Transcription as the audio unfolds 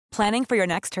Planning for your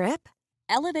next trip?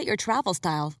 Elevate your travel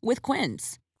style with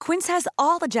Quince. Quince has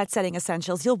all the jet-setting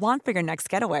essentials you'll want for your next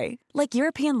getaway, like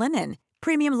European linen,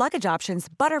 premium luggage options,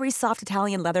 buttery soft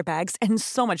Italian leather bags, and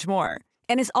so much more.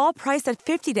 And is all priced at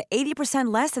 50 to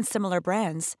 80% less than similar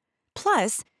brands.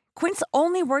 Plus, Quince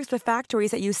only works with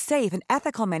factories that use safe and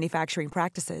ethical manufacturing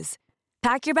practices.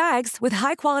 Pack your bags with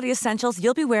high-quality essentials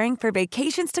you'll be wearing for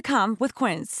vacations to come with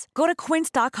Quince. Go to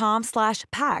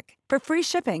quince.com/pack for free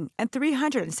shipping and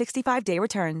 365-day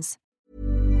returns.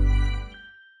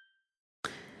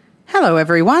 Hello,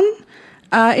 everyone.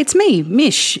 It's me,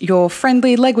 Mish, your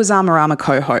friendly Leguizamo Rama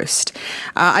co-host.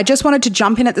 I just wanted to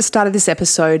jump in at the start of this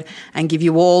episode and give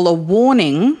you all a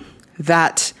warning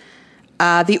that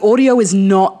the audio is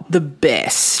not the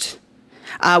best.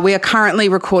 We are currently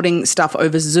recording stuff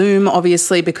over Zoom,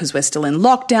 obviously, because we're still in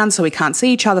lockdown, so we can't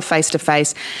see each other face to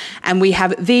face. And we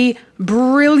have the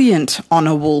brilliant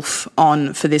Honor Wolf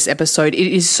on for this episode.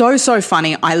 It is so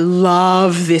funny. I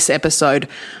love this episode,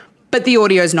 but the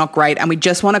audio is not great, and we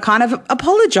just want to kind of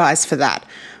apologize for that.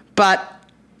 But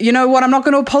you know what I'm not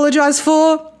going to apologize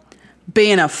for?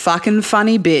 Being a fucking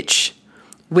funny bitch,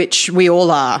 which we all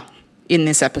are in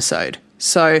this episode.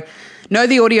 So, no,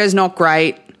 the audio is not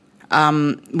great.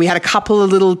 We had a couple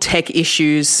of little tech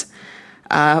issues,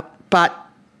 but,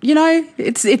 you know,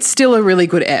 it's still a really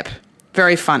good ep.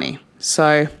 Very funny.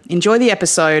 So enjoy the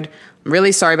episode. I'm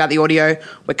really sorry about the audio.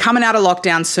 We're coming out of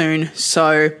lockdown soon,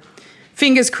 so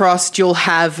fingers crossed you'll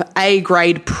have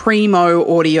A-grade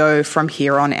primo audio from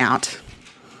here on out.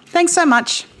 Thanks so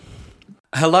much.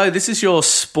 Hello, this is your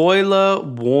spoiler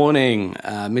warning.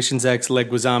 Missions X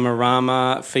Leguizamo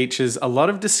Rama features a lot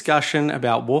of discussion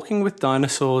about Walking with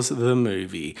Dinosaurs, the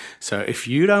movie. So if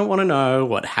you don't want to know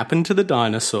what happened to the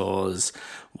dinosaurs,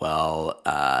 well,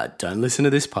 don't listen to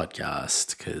this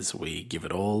podcast because we give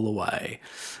it all away.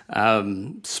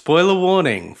 Spoiler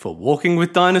warning for Walking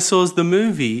with Dinosaurs, the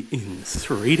movie in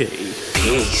 3D.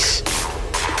 Peace.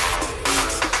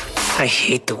 I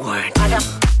hate the word. I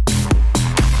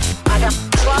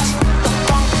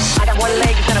got one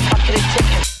leg and a bucket of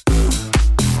chicken.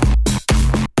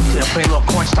 Gonna put a little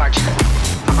cornstarch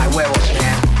on my werewolves,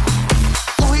 man.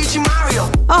 Luigi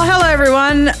Mario. Oh, hello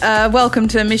everyone. Welcome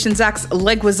to Mission Zach's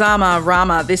Leguizamo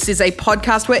Rama. This is a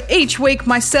podcast where each week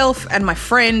myself and my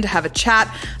friend have a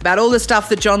chat about all the stuff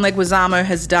that John Leguizamo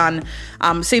has done.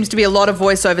 Seems to be a lot of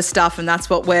voiceover stuff, and that's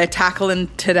what we're tackling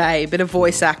today. A bit of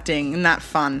voice acting, isn't that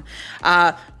fun?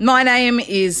 My name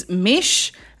is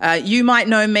Mish. You might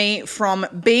know me from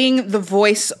being the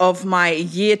voice of my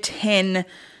Year 10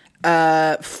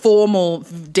 formal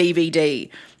DVD.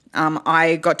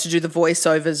 I got to do the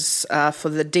voiceovers for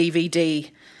the DVD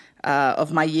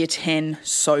of my Year 10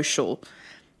 social.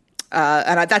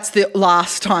 And that's the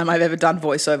last time I've ever done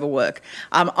voiceover work.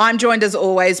 I'm joined, as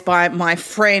always, by my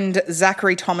friend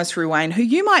Zachary Thomas Ruane, who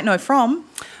you might know from...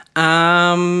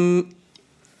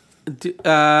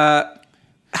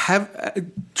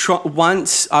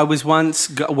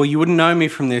 you wouldn't know me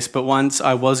from this, but once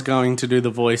I was going to do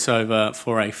the voiceover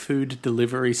for a food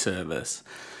delivery service.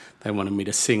 They wanted me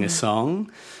to sing a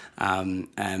song, but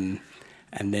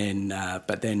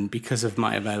then because of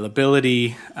my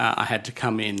availability, I had to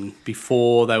come in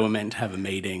before they were meant to have a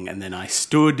meeting, and then I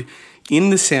stood in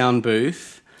the sound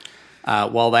booth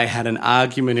while they had an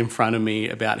argument in front of me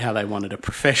about how they wanted a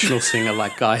professional singer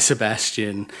like Guy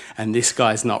Sebastian, and this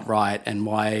guy's not right, and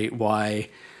why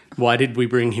did we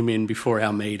bring him in before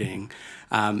our meeting?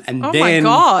 My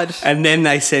God. And then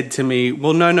they said to me,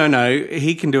 well, no,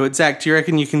 he can do it. Zach, do you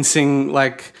reckon you can sing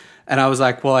like... And I was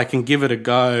like, well, I can give it a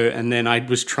go. And then I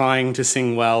was trying to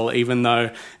sing well, even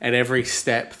though at every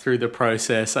step through the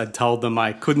process, I told them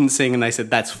I couldn't sing, and they said,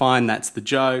 that's fine, that's the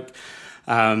joke.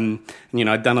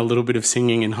 I'd done a little bit of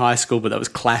singing in high school, but that was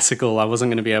classical. I wasn't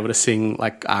going to be able to sing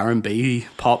like R&B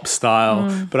pop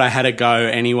style, but I had a go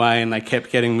anyway, and they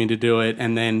kept getting me to do it.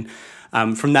 And then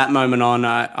from that moment on,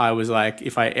 I was like,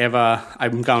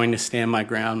 I'm going to stand my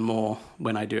ground more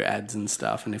when I do ads and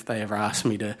stuff. And if they ever ask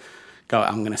me to go,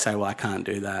 I'm going to say, well, I can't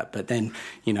do that. But then,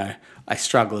 I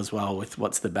struggle as well with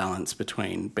what's the balance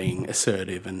between being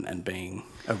assertive and being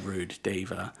a rude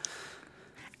diva.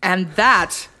 And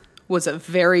that was a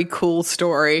very cool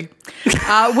story.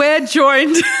 We're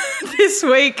joined this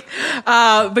week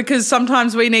because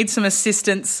sometimes we need some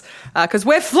assistance because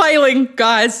we're flailing,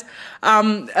 guys.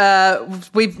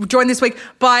 We've joined this week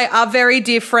by our very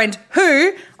dear friend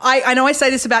who, I know I say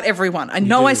this about everyone.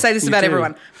 I say this about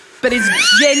everyone, but is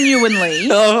genuinely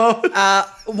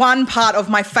one part of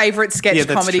my favourite sketch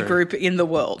comedy group in the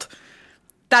world.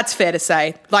 That's fair to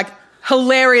say. Like,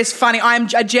 hilarious, funny. I'm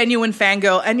a genuine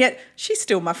fangirl, and yet she's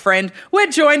still my friend. We're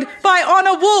joined by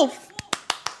Honor Wolf.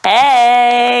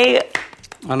 Hey.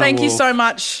 Thank you so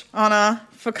much, Anna,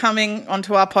 for coming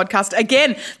onto our podcast.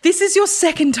 Again, this is your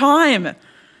second time.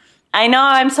 I know.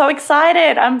 I'm so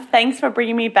excited. Thanks for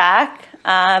bringing me back.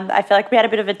 I feel like we had a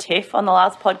bit of a tiff on the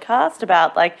last podcast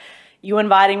about like you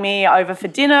inviting me over for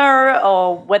dinner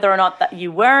or whether or not that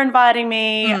you were inviting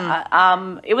me.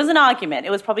 It was an argument.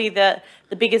 It was probably the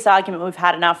biggest argument we've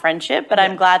had in our friendship, but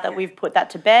I'm glad that we've put that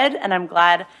to bed, and I'm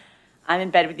glad I'm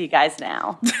in bed with you guys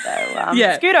now.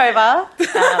 So scoot over.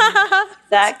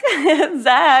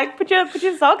 Zach, put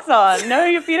your socks on. No,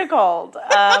 your feet are cold.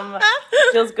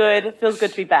 Feels good. Feels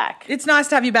good to be back. It's nice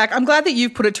to have you back. I'm glad that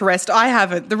you've put it to rest. I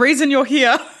haven't. The reason you're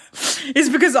here is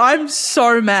because I'm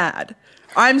so mad.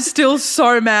 I'm still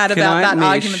so mad about that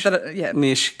argument.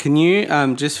 Mish, can you,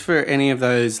 just for any of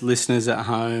those listeners at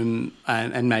home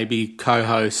and maybe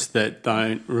co-hosts that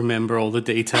don't remember all the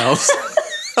details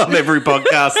of every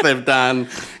podcast they've done,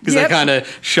 because they kind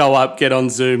of show up, get on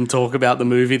Zoom, talk about the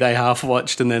movie they half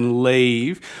watched and then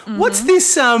leave. What's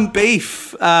this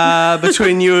beef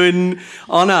between you and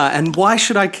Anna, and why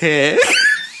should I care?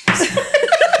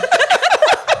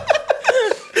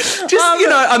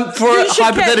 Just, for a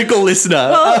hypothetical listener.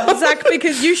 Well, Zach,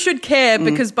 because you should care,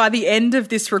 because by the end of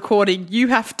this recording, you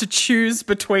have to choose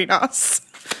between us.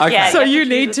 Okay. Yeah, So you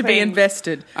need to be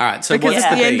invested. All right, so because what's at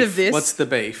the the beef? end of this, What's the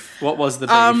beef? What was the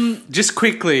beef? Just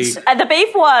quickly. The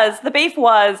beef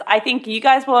was I think you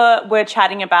guys were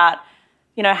chatting about,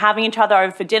 having each other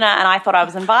over for dinner, and I thought I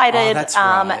was invited. Oh, that's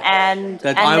right. And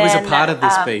I was a part of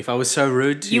this beef. I was so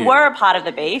rude to you. You were a part of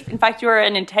the beef. In fact, you were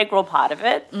an integral part of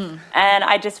it. And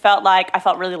I just felt like I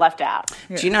felt really left out.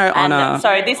 Do you know, And Anna?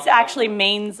 so this actually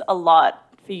means a lot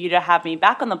for you to have me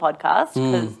back on the podcast,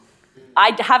 because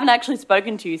I haven't actually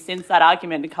spoken to you since that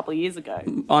argument a couple of years ago.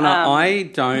 Anna, I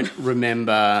don't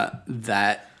remember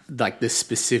that, like the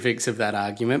specifics of that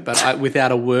argument, but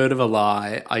without a word of a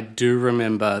lie, I do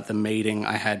remember the meeting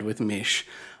I had with Mish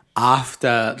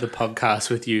after the podcast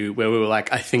with you, where we were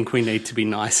like, I think we need to be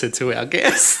nicer to our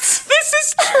guests. this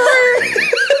is true.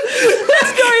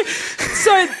 Let's go.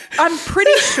 So I'm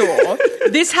pretty sure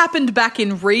this happened back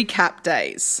in recap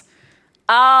days.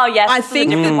 Oh, yes. I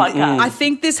think podcast. I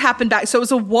think this happened back. So it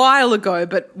was a while ago,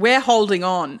 but we're holding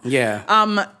on. Yeah.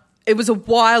 It was a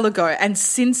while ago, and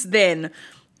since then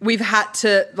we've had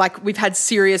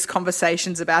serious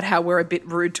conversations about how we're a bit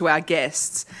rude to our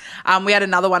guests. We had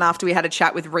another one after we had a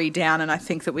chat with Ree Down, and I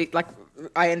think that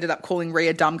I ended up calling Ree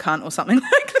a dumb cunt or something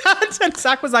like that. And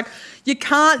Zach was like, "You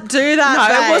can't do that." No,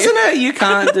 babe. it wasn't a you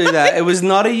can't do that. It was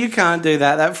not a you can't do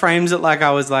that. That frames it like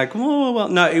I was like, well.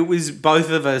 No, it was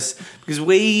both of us, because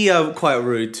we are quite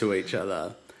rude to each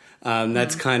other.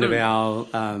 That's kind of our,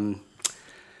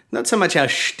 not so much our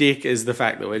shtick as the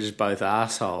fact that we're just both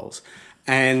assholes.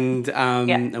 And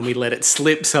we let it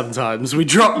slip sometimes. We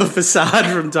drop the facade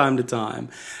from time to time.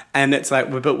 And it's like,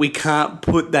 but we can't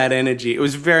put that energy. It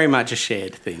was very much a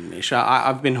shared thing, Mish.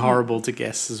 I've been horrible to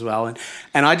guests as well.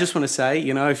 And I just want to say,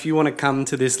 if you want to come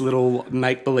to this little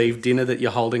make-believe dinner that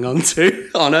you're holding on to,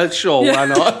 Anna, sure, why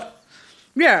not?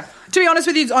 Yeah. To be honest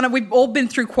with you, Anna, we've all been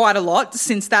through quite a lot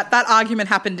since that argument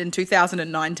happened in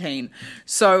 2019.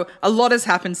 So a lot has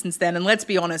happened since then. And let's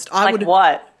be honest,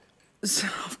 What?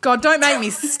 God, don't make me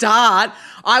start.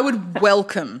 I would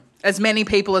welcome as many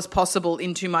people as possible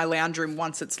into my lounge room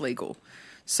once it's legal.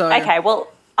 So Okay,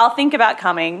 well, I'll think about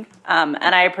coming, and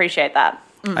I appreciate that.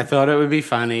 I thought it would be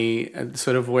funny,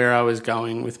 sort of where I was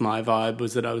going with my vibe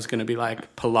was that I was going to be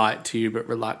like polite to you but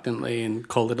reluctantly and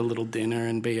call it a little dinner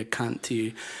and be a cunt to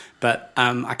you. But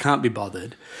I can't be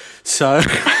bothered. So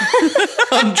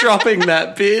I'm dropping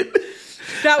that bit.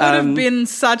 that would have been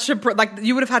such a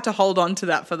you would have had to hold on to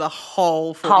that for the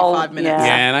whole 45 minutes. Yeah.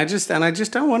 Yeah, and I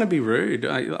just don't want to be rude.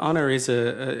 Anna is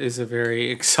a very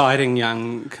exciting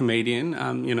young comedian.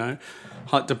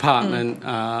 Hot department.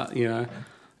 Hot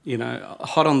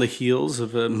on the heels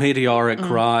of a meteoric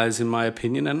rise, in my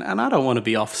opinion. And I don't want to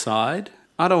be offside.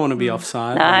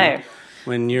 No.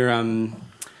 When you're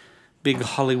big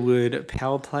Hollywood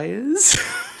power players.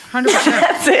 100%.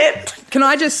 That's it. Can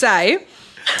I just say,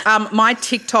 my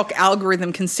TikTok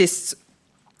algorithm consists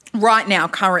right now,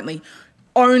 currently,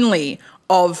 only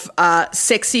of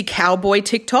sexy cowboy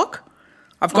TikTok.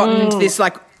 I've gotten into this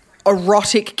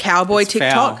erotic cowboy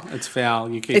TikTok. It's foul.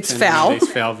 You keep It's sending me foul.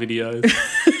 these foul videos.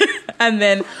 And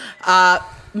then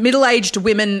middle-aged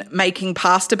women making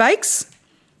pasta bakes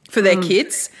for their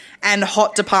kids, and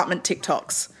hot department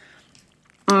TikToks.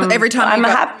 Every time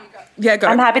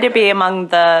I'm happy to be among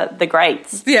the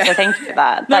greats. Yeah. So thank you for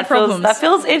that. No problems.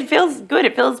 It feels good.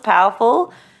 It feels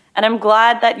powerful. And I'm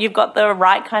glad that you've got the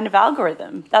right kind of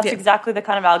algorithm. That's exactly the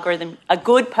kind of algorithm a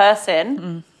good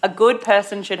person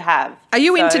should have. Are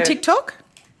you into TikTok?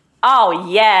 Oh,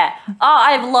 yeah. Oh,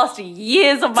 I've lost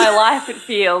years of my life, it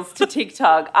feels, to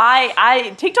TikTok.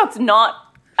 TikTok's not,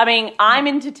 I mean, I'm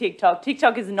into TikTok.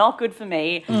 TikTok is not good for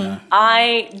me.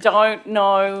 I don't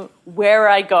know where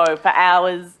I go for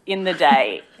hours in the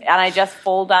day, and I just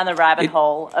fall down the rabbit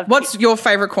hole of What's your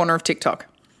favourite corner of TikTok?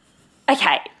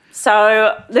 Okay,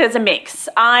 so there's a mix.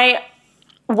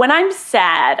 When I'm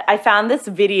sad, I found this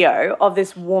video of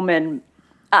this woman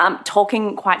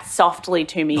talking quite softly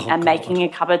to me making a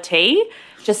cup of tea,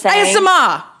 just saying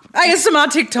ASMR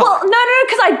TikTok. Well, no,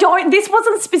 because this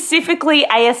wasn't specifically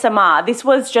ASMR. This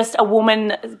was just a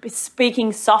woman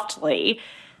speaking softly,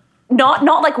 not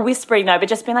like whispering though, but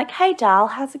just being like, "Hey, Dal,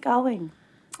 how's it going?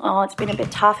 Oh, it's been a bit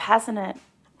tough, hasn't it?"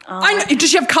 I know.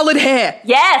 Does she have coloured hair?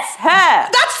 Yes, her.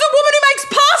 That's the woman who makes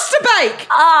pasta bake.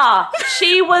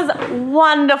 She was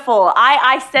wonderful.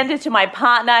 I sent it to my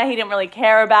partner. He didn't really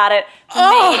care about it. For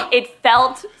me, it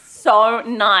felt so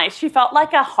nice. She felt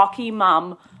like a hockey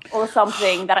mum or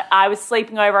something that I was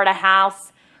sleeping over at a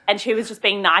house and she was just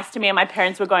being nice to me and my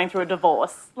parents were going through a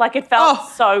divorce. Like, it felt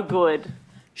so good.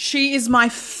 She is my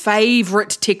favourite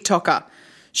TikToker.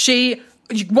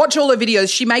 You watch all her videos.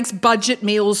 She makes budget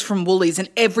meals from Woolies and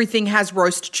everything has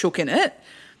roast chook in it.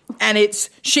 And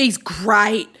she's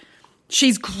great.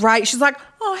 She's great. She's like,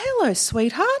 "Oh, hello,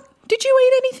 sweetheart. Did you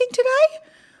eat anything today?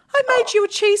 I made you a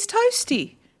cheese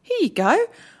toasty. Here you go."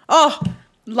 Oh,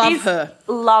 love her.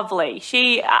 Lovely.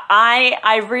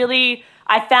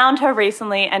 I found her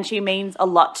recently and she means a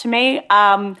lot to me.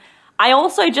 I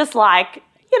also just like,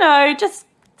 just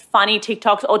funny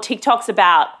TikToks or TikToks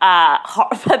about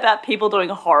about people doing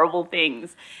horrible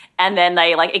things, and then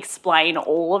they like explain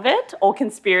all of it, or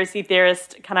conspiracy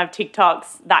theorist kind of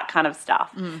TikToks, that kind of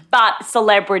stuff. But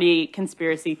celebrity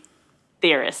conspiracy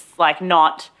theorists, like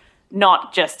not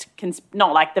just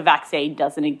not like the vaccine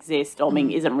doesn't exist or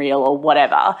isn't real or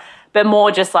whatever, but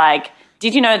more just like,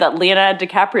 did you know that Leonardo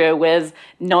DiCaprio wears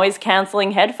noise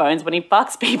cancelling headphones when he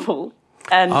fucks people?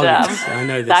 And yes, I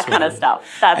know this that kind of stuff.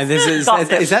 That's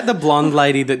is that the blonde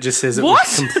lady that just says it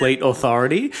with complete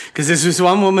authority? Because there's this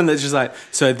one woman that's just like,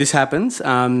 so this happens.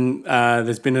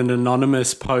 There's been an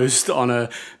anonymous post on a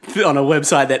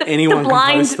website that anyone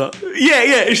can post.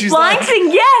 Yeah. She's blind like,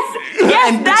 thing, yes,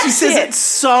 and that's she says it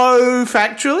so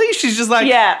factually. She's just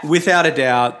like, without a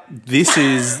doubt, this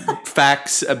is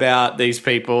facts about these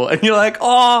people, and you're like,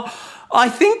 oh. I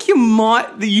think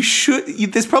you should.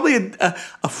 There's probably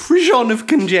a frisson of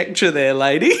conjecture there,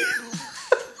 lady.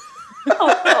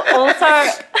 Also,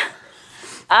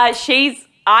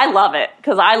 I love it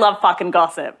because I love fucking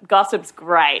gossip. Gossip's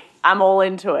great. I'm all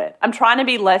into it. I'm trying to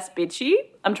be less bitchy.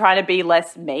 I'm trying to be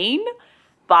less mean,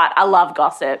 but I love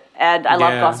gossip and I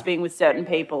love gossiping with certain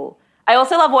people. I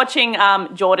also love watching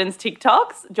Jordan's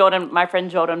TikToks. My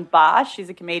friend Jordan Barr, she's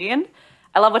a comedian.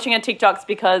 I love watching her TikToks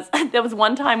because there was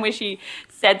one time where she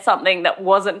said something that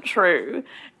wasn't true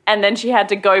and then she had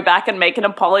to go back and make an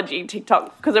apology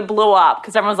TikTok because it blew up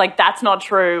because everyone was like, that's not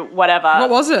true, whatever.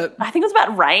 What was it? I think it was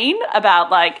about rain, about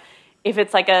like if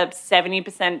it's like a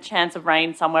 70% chance of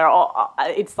rain somewhere or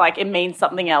it's like it means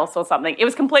something else or something. It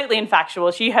was completely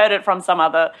infactual. She heard it from some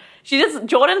other...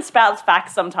 Jordan spouts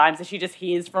facts sometimes that she just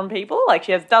hears from people. Like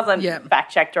she doesn't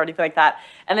fact check or anything like that.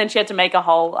 And then she had to make a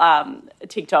whole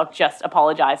TikTok just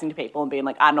apologizing to people and being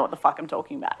like, I don't know what the fuck I'm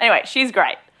talking about. Anyway, she's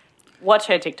great. Watch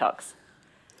her TikToks.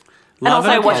 Love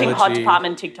and also watching Hot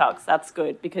Department TikToks, that's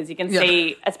good because you can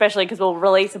see, especially because we'll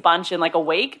release a bunch in like a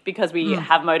week because we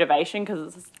have motivation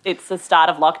because it's the start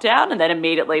of lockdown and then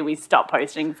immediately we stop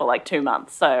posting for like 2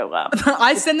 months. So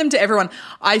I send them to everyone.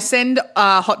 I send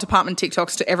Hot Department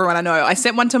TikToks to everyone I know. I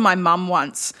sent one to my mum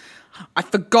once. I've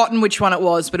forgotten which one it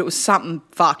was, but it was something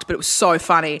fucked, but it was so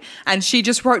funny. And she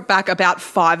just wrote back about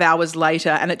 5 hours later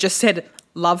and it just said,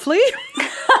 lovely.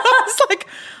 I was like,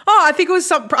 I think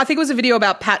it was a video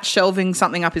about Pat shelving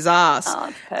something up his ass.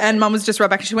 Oh, and Mum was just right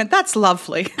back and she went, that's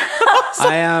lovely.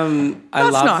 I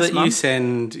love nice, that Mum. you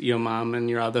send your mum and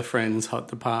your other friends Hot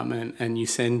Department and you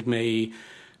send me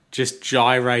just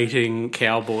gyrating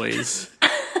cowboys.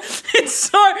 It's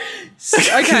so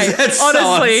okay, that's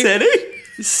honestly. So upsetting.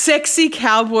 Sexy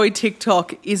cowboy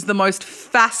TikTok is the most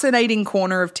fascinating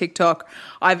corner of TikTok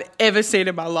I've ever seen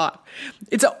in my life.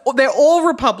 They're all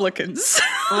Republicans,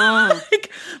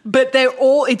 but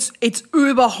it's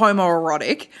uber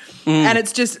homoerotic, and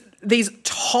it's just these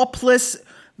topless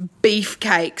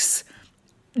beefcakes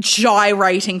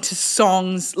gyrating to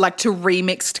songs, like to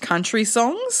remixed country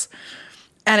songs.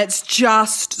 And it's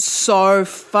just so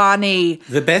funny.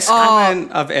 The best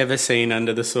comment I've ever seen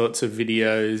under the sorts of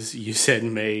videos you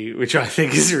send me, which I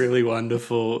think is really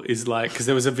wonderful, is like, because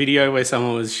there was a video where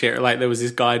someone was sharing, like there was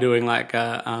this guy doing like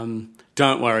a,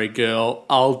 don't worry girl,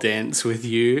 I'll dance with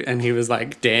you. And he was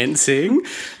like dancing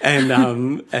and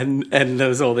there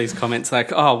was all these comments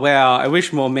like, oh wow, I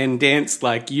wish more men danced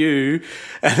like you.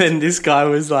 And then this guy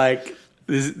was like,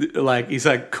 he's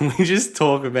like, can we just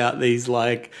talk about these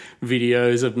like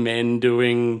videos of men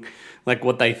doing like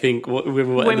what they think?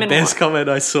 The best comment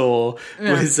I saw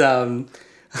was it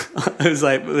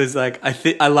was like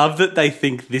I love that they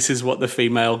think this is what the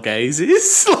female gaze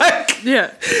is. Like,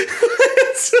 yeah.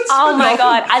 Oh my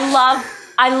God,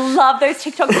 I love those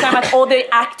TikToks so much. Or the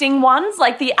acting ones,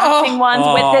 like the acting ones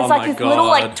where there's like this little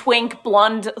like twink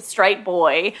blonde straight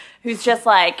boy who's just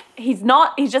like, he's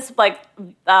just like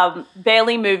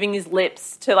barely moving his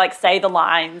lips to like say the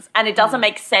lines, and it doesn't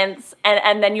make sense.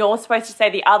 And then you're supposed to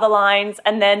say the other lines,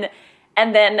 and then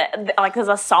like there's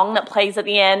a song that plays at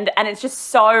the end, and it's just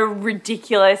so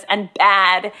ridiculous and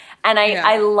bad. And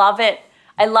I love it.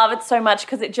 I love it so much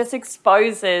because it just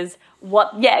exposes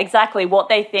what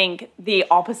they think the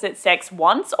opposite sex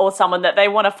wants, or someone that they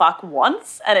want to fuck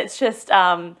wants. And it's just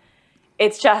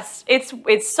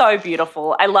it's so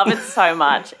beautiful. I love it so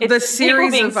much. It's the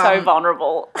series being of so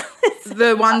vulnerable.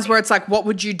 The ones where it's like, what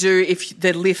would you do if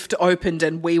the lift opened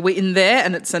and we were in there,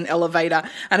 and it's an elevator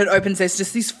and it opens, there's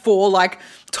just these 4 like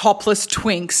topless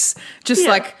twinks just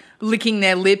like licking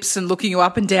their lips and looking you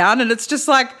up and down, and it's just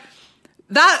like,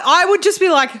 that I would just be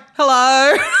like,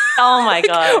 hello. Oh, my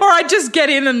God. Or I'd just get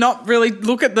in and not really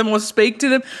look at them or speak to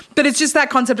them. But it's just that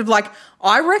concept of like,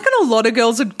 I reckon a lot of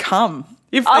girls would come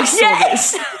if they saw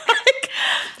this.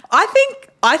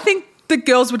 I think the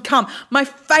girls would come. My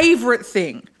favorite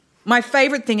thing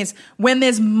is when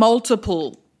there's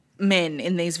multiple men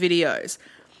in these videos,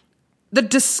 the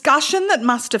discussion that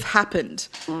must have happened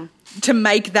to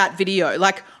make that video.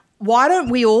 Like, why don't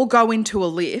we all go into a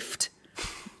lift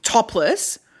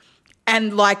topless,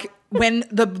 and like when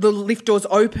the lift doors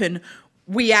open,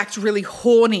 we act really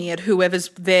horny at whoever's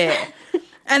there.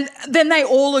 And then they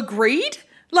all agreed.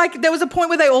 Like, there was a point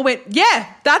where they all went,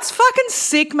 yeah, that's fucking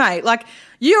sick, mate. Like,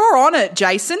 you're on it,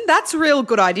 Jason. That's a real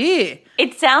good idea.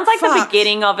 It sounds like the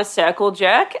beginning of a circle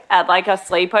jerk at like a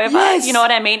sleepover. Yes. You know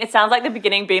what I mean? It sounds like the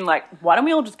beginning being like, why don't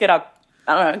we all just get our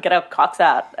cocks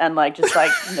out and like just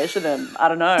like measure them. I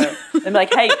don't know. And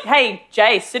like, hey,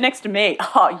 Jay, sit next to me.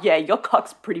 Oh yeah, your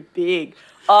cock's pretty big.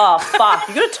 Oh fuck,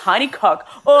 you got a tiny cock.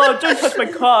 Oh, don't touch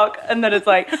my cock. And then it's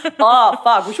like, oh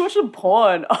fuck, we should watch some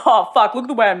porn. Oh fuck, look at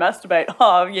the way I masturbate.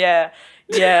 Oh yeah.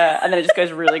 And then it just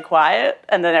goes really quiet,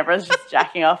 and then everyone's just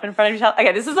jacking off in front of each other.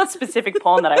 Okay, this is a specific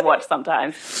porn that I watch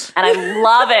sometimes, and I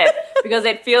love it because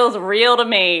it feels real to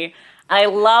me. I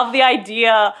love the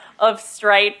idea of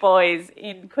straight boys,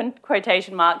 in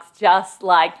quotation marks, just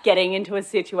like getting into a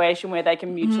situation where they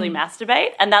can mutually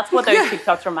masturbate. And that's what those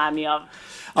TikToks remind me of.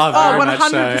 Oh, very much 100%.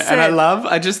 so. And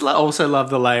I just also love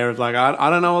the layer of like, I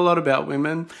don't know a lot about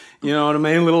women. You know what I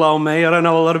mean? Little old me. I don't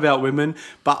know a lot about women.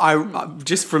 But I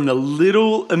just from the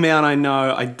little amount I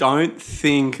know, I don't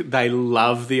think they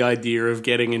love the idea of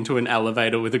getting into an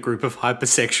elevator with a group of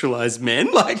hypersexualized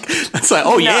men. Like, it's like,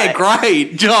 oh yeah,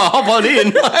 great. Hop on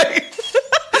in. Like,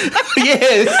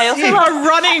 yes. I also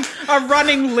love a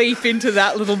running leap into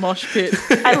that little mosh pit.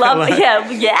 I love,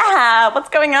 yeah, what's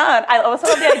going on? I also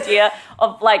love the idea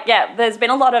of like, there's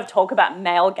been a lot of talk about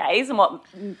male gaze and what,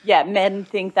 men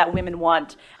think that women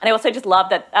want. And I also just love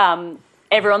that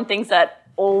everyone thinks that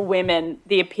all women,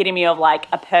 the epitome of like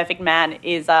a perfect man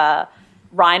is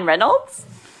Ryan Reynolds.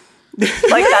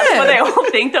 Like, that's what they all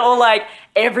think. They're all like,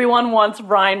 everyone wants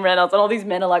Ryan Reynolds. And all these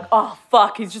men are like, oh,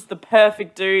 fuck, he's just the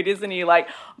perfect dude, isn't he? Like,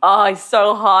 oh, he's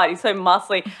so hot, he's so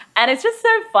muscly. And it's just so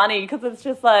funny because it's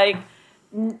just like,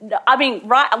 I mean,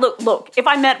 look, if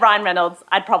I met Ryan Reynolds,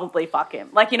 I'd probably fuck him.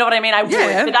 Like, you know what I mean? I would.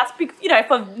 But that's,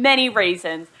 for many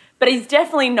reasons. But he's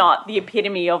definitely not the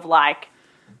epitome of, like,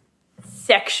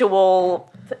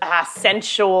 sexual,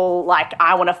 sensual, like,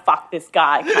 I want to fuck this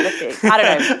guy kind of thing. I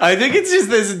don't know. I think it's just,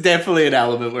 there's definitely an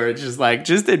element where it's just like,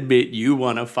 just admit you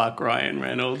want to fuck Ryan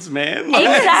Reynolds, man. Like,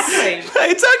 exactly.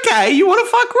 It's okay. You want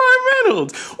to fuck Ryan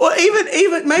Reynolds. Or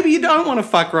even, maybe you don't want to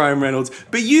fuck Ryan Reynolds,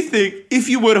 but you think if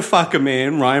you were to fuck a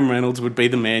man, Ryan Reynolds would be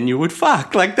the man you would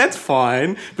fuck. Like, that's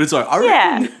fine. But it's like, I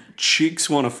reckon chicks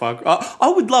want to fuck. I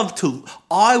would love to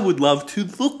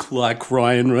look like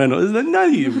Ryan Reynolds. No,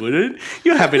 you wouldn't.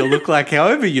 You're happy to look like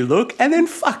however you look, and then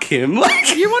fuck him.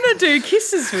 Like, you want to do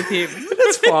kisses with him.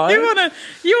 That's fine. You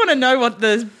want to know what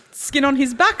the skin on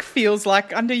his back feels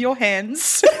like under your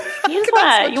hands. You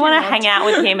just want to hang out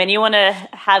with him, and you want to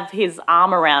have his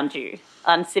arm around you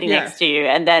and sitting next to you,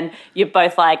 and then you're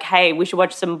both like, hey, we should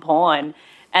watch some porn.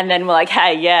 And then we're like,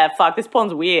 hey, yeah, fuck, this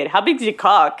porn's weird. How big's your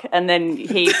cock? And then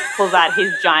he pulls out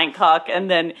his giant cock, and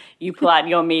then you pull out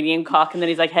your medium cock, and then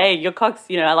he's like, hey, your cock's,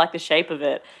 I like the shape of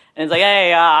it. And it's like,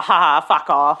 hey, fuck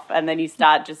off. And then you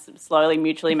start just slowly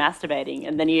mutually masturbating,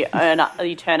 and then you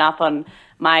turn up on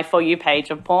my For You page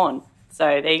of porn. So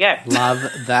there you go. Love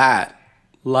that.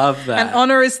 Love that. And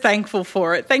Honor is thankful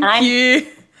for it. Thank you.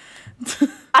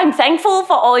 I'm thankful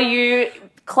for all you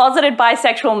closeted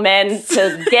bisexual men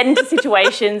to get into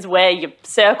situations where you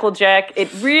circle jerk.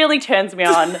 It really turns me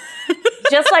on,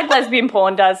 just like lesbian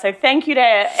porn does. So thank you to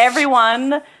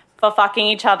everyone for fucking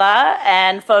each other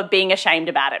and for being ashamed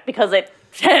about it, because it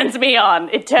turns me on.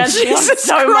 It turns me on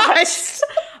so much.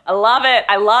 I love it.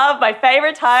 My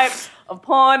favorite type of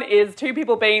porn is two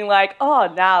people being like, oh,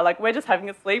 nah, like we're just having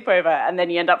a sleepover, and then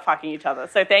you end up fucking each other.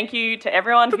 So thank you to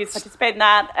everyone who's participated in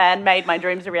that and made my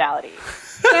dreams a reality.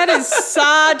 That is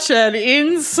such an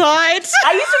insight.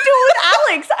 I used to do it with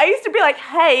Alex. I used to be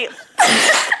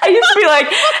like,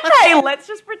 hey, let's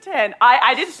just pretend.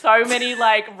 I did so many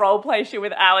like role play shit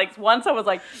with Alex. Once I was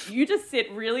like, you just sit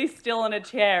really still in a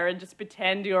chair and just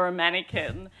pretend you're a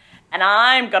mannequin, and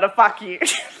I'm gonna fuck you.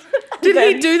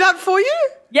 Did he do that for you?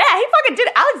 Yeah, he fucking did.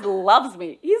 Alex loves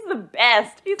me. He's the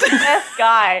best. He's the best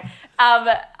guy.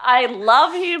 I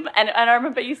love him, and I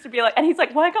remember it used to be like, and he's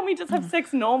like, why can't we just have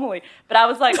sex normally? But I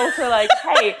was like, also like,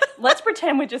 hey, let's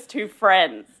pretend we're just two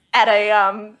friends at a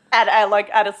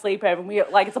sleepover, and we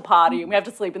like it's a party, and we have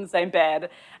to sleep in the same bed,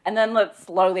 and then let's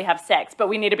slowly have sex. But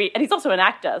we need to be, and he's also an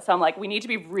actor, so I'm like, we need to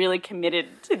be really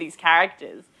committed to these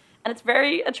characters, and it's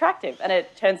very attractive, and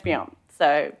it turns me on.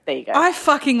 So there you go. I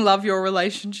fucking love your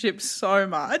relationship so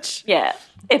much. Yeah.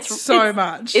 It's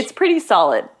much. It's pretty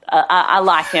solid. I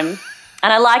like him,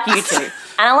 and I like you too. And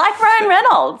I like Ryan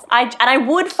Reynolds. I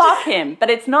would fuck him, but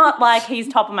it's not like he's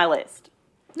top of my list.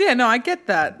 Yeah, no, I get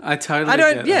that. I totally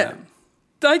get that.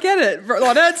 I get it.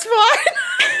 Oh, that's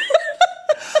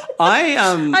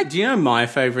fine. Do you know my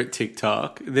favorite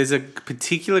TikTok? There's a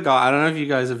particular guy, I don't know if you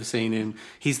guys have seen him.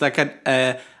 He's like he's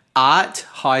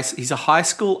a high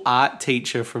school art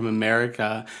teacher from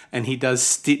America, and he does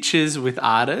stitches with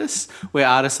artists where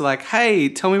artists are like, hey,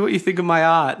 tell me what you think of my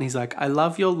art. And he's like, I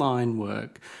love your line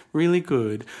work. Really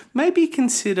good. Maybe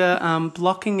consider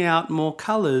blocking out more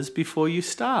colours before you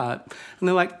start. And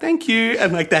they're like, thank you.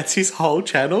 And like that's his whole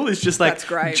channel. It's just like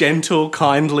gentle,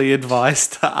 kindly advice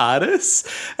to artists.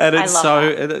 And it's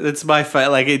it's my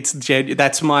favorite. Like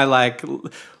that's my like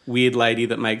weird lady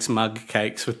that makes mug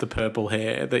cakes with the purple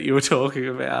hair that you were talking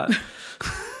about.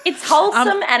 It's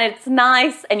wholesome and it's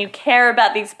nice, and you care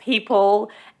about these people,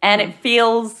 and it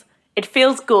feels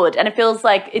good, and it feels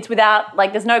like it's without,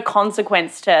 like, there's no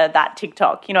consequence to that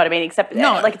TikTok, you know what I mean? Except,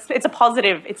 like, it's a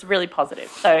positive, it's really positive.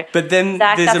 So, but then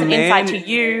Zach, there's that's an insight to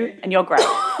you, and you're great.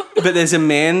 But there's a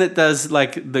man that does,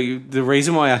 like, the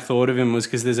reason why I thought of him was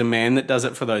because there's a man that does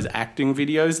it for those acting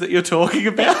videos that you're talking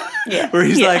about, where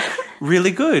he's like,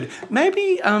 really good.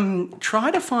 Maybe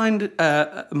try to find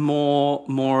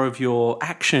more of your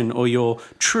action or your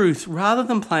truth rather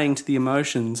than playing to the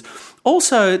emotions.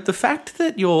 Also, the fact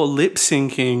that you're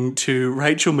lip-syncing to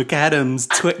Rachel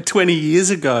McAdams 20 years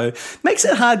ago makes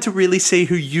it hard to really see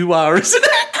who you are as an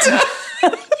actor.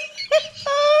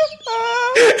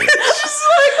 It's just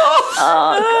like, oh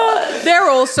God. They're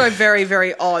also very,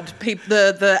 very odd.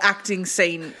 The acting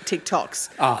scene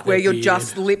TikToks where you're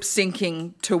just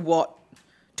lip-syncing to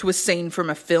a scene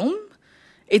from a film.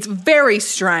 It's very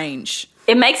strange.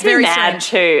 It makes me mad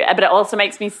too, but it also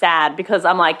makes me sad because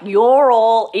I'm like, you're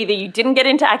all, either you didn't get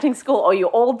into acting school or you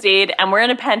all did, and we're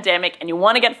in a pandemic and you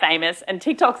want to get famous, and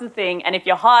TikTok's a thing, and if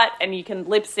you're hot and you can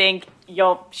lip sync,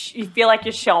 you feel like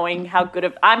you're showing how good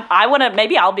of,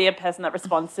 maybe I'll be a person that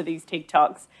responds to these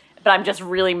TikToks, but I'm just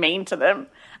really mean to them.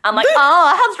 I'm like,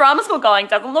 how's drama school going?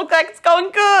 Doesn't look like it's going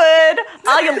good.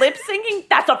 Oh, you're lip syncing?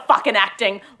 That's a fucking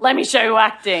acting. Let me show you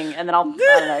acting. And then I'll, I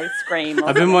don't know, scream.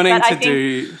 I've been wanting to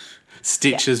do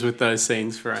stitches with those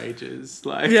scenes for ages.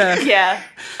 Like, yeah.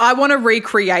 I want to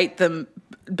recreate them,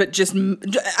 but just and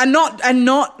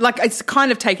not like it's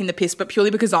kind of taking the piss, but purely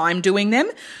because I'm doing them.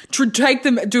 To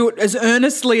do it as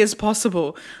earnestly as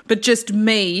possible, but just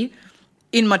me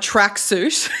in my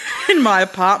tracksuit in my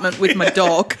apartment with my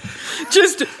dog,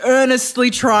 just earnestly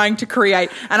trying to create.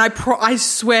 And I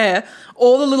swear,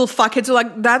 all the little fuckheads are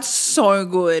like, "That's so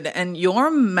good," and you're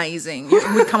amazing. You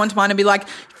would come onto mine and be like,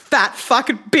 "Fat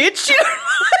fucking bitch." You know?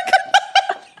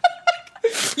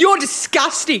 You're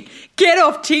disgusting. Get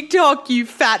off TikTok, you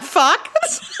fat fuck.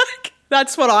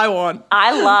 That's what I want.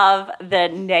 I love the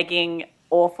negging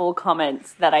awful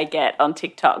comments that I get on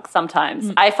TikTok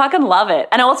sometimes. I fucking love it.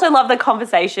 And I also love the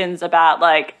conversations about,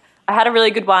 like, I had a really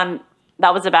good one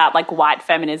that was about, like, white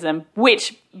feminism,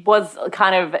 which was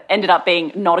kind of ended up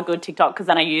being not a good TikTok because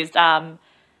then I used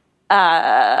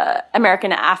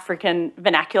American African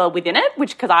vernacular within it,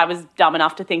 which because I was dumb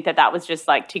enough to think that that was just,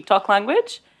 like, TikTok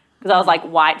language because I was like,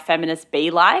 white feminists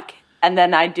be like. And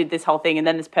then I did this whole thing and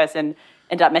then this person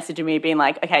ended up messaging me being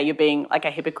like, okay, you're being like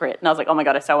a hypocrite. And I was like, oh my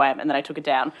God, I so am. And then I took it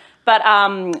down. But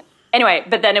anyway,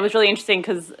 but then it was really interesting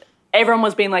because everyone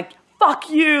was being like, fuck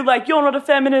you, like, you're not a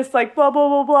feminist, like, blah, blah,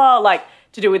 blah, blah, like,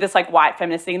 to do with this, like, white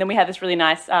feminist thing. And then we had this really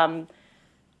nice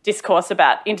discourse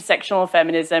about intersectional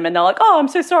feminism, and they're like, oh, I'm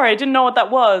so sorry, I didn't know what that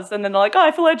was. And then they're like, oh,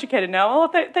 I feel educated now. Oh,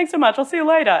 thanks so much, I'll see you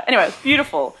later. Anyway, it's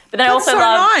beautiful. But then That's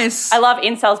I love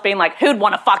incels being like, who'd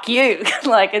want to fuck you?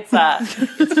 Like, it's great.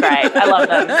 I love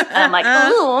them. And I'm like,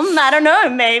 oh, I don't know,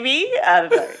 maybe. I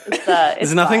don't know. It's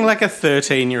There's nothing fine. like a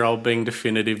 13-year-old being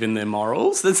definitive in their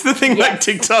morals. That's the thing like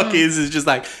TikTok is just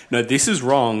like, no, this is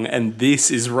wrong and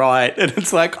this is right. And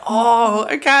it's like, oh,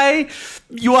 okay,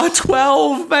 you are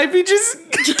 12, maybe just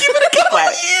give it a couple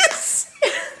of years.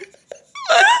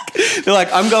 They're like,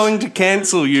 I'm going to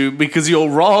cancel you because you're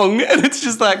wrong. And it's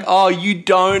just like, oh, you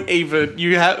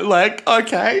have, like,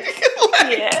 okay.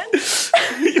 Like, Yeah.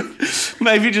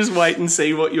 maybe just wait and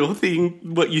see what you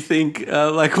think.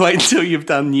 Like, wait until you've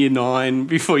done year 9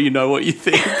 before you know what you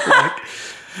think. Like,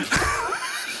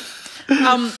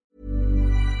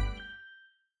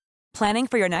 Planning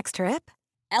for your next trip?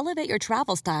 Elevate your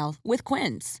travel style with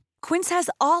Quince. Quince has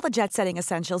all the jet-setting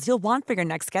essentials you'll want for your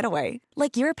next getaway,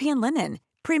 like European linen,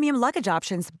 premium luggage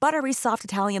options, buttery soft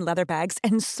Italian leather bags,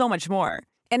 and so much more.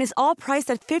 And is all priced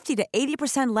at 50 to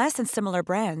 80% less than similar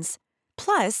brands.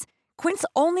 Plus, Quince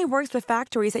only works with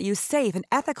factories that use safe and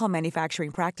ethical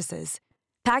manufacturing practices.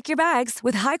 Pack your bags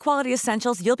with high-quality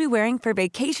essentials you'll be wearing for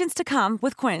vacations to come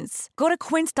with Quince. Go to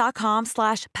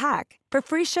quince.com/pack for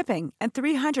free shipping and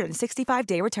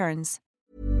 365-day returns.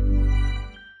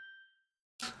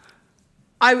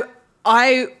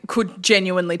 I could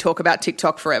genuinely talk about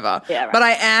TikTok forever, Yeah, right. but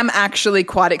I am actually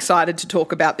quite excited to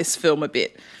talk about this film a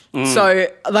bit. So,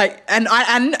 like, and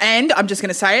I'm just going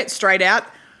to say it straight out.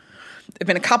 There've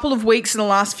been a couple of weeks in the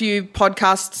last few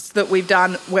podcasts that we've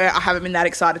done where I haven't been that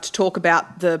excited to talk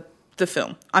about the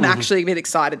film. I'm actually a bit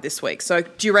excited this week. So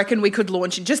do you reckon we could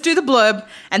launch and just do the blurb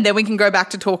and then we can go back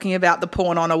to talking about the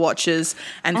porn honor watches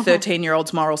and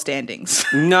 13-year-olds' moral standings?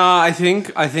 no, I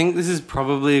think this is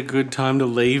probably a good time to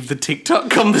leave the TikTok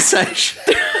conversation.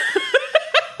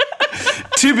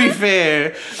 To be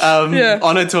fair,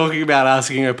 Honor talking about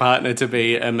asking her partner to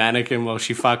be a mannequin while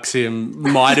she fucks him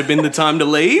might have been the time to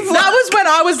leave. That was when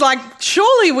I was like,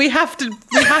 surely we have to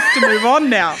move on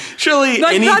now. Surely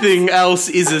Like, anything else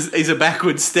is a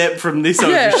backward step from this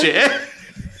overshare.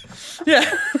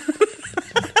 Yeah.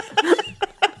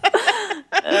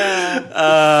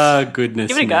 Goodness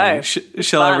Give it a me. go.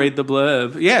 Shall I fun. read the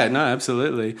blurb? Yeah, no,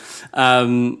 absolutely.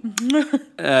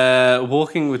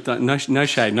 Walking with... No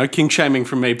shade. No king shaming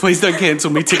from me. Please don't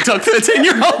cancel me, TikTok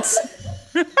 13-year-olds.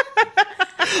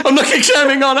 I'm not king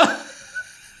shaming, Honor.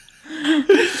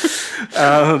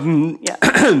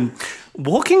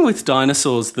 Walking with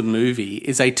Dinosaurs, the movie,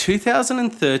 is a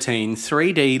 2013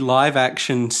 3D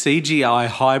live-action CGI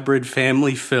hybrid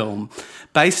family film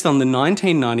based on the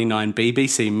 1999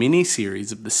 BBC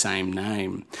miniseries of the same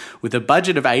name. With a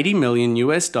budget of $80 million,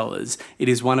 it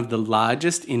is one of the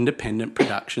largest independent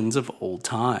productions of all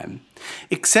time.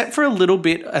 Except for a little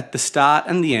bit at the start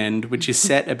and the end, which is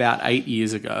set about 8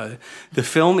 years ago, the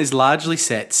film is largely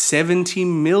set 70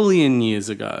 million years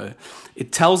ago.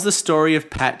 It tells the story of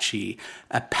Patchy,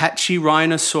 a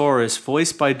Pachyrhinosaurus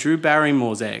voiced by Drew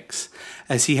Barrymore's ex,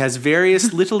 as he has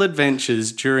various little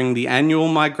adventures during the annual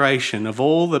migration of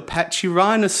all the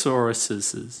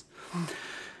Pachyrhinosauruses.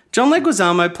 John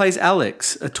Leguizamo plays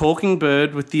Alex, a talking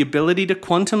bird with the ability to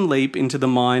quantum leap into the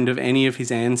mind of any of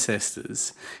his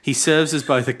ancestors. He serves as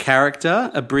both a character,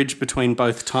 a bridge between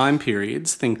both time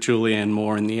periods, think Julianne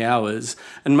Moore in The Hours,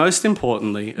 and most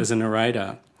importantly, as a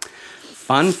narrator.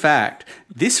 Fun fact,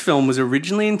 this film was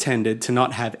originally intended to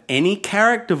not have any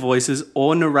character voices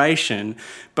or narration,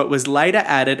 but was later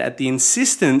added at the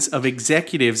insistence of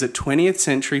executives at 20th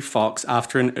Century Fox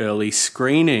after an early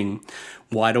screening.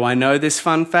 Why do I know this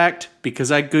fun fact?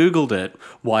 Because I Googled it.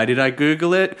 Why did I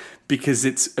Google it? Because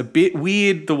it's a bit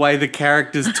weird the way the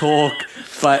characters talk,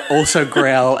 but also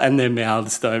growl and their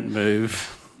mouths don't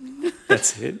move.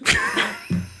 That's it.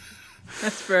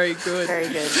 That's very good. Very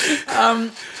good.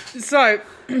 So,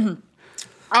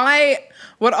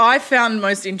 what I found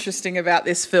most interesting about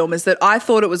this film is that I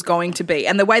thought it was going to be,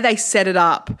 and the way they set it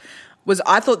up,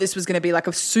 I thought this was going to be like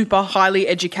a super highly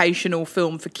educational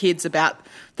film for kids about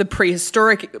the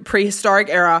prehistoric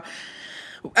era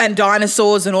and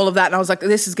dinosaurs and all of that. And I was like,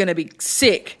 this is going to be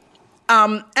sick.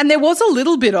 And there was a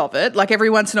little bit of it. Like every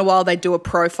once in a while they'd do a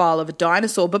profile of a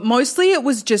dinosaur, but mostly it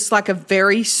was just like a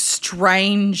very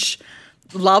strange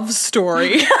love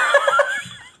story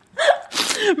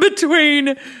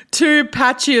between two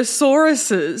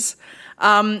Pachysauruses.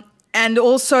 And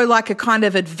also like a kind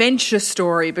of adventure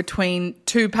story between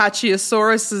two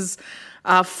Pachysauruses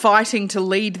fighting to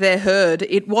lead their herd.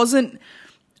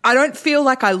 I don't feel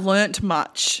like I learnt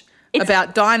much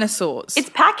about dinosaurs. It's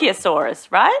Pachyosaurus,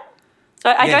 right? So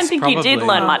I don't think you did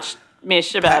learn much,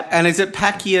 Mish, about... And is it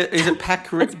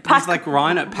it's like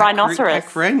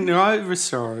rhinoceros.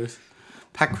 Rhinoceros.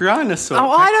 Pachynosaurus. Oh,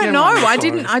 I don't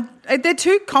know. They're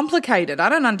too complicated. I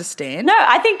don't understand. No,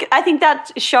 I think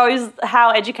that shows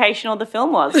how educational the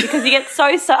film was, because you get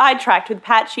so sidetracked with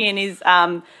Patchy and his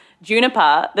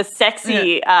Juniper, the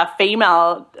sexy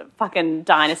female fucking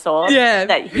dinosaur. Yeah,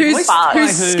 that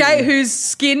whose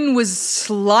skin was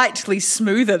slightly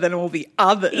smoother than all the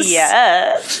others.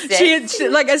 Yeah, she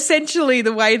like essentially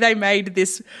the way they made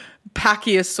this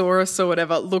Pachyosaurus or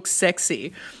whatever look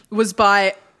sexy was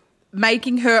by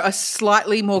making her a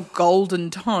slightly more golden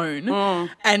tone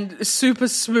and super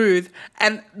smooth.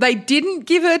 And they didn't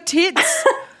give her tits,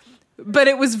 but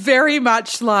it was very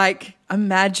much like,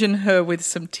 imagine her with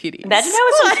some titties. Imagine her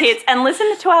with some tits and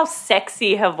listen to how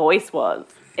sexy her voice was.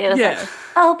 It was like,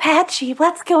 oh, Patchy,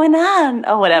 what's going on?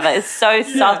 Or whatever. It's so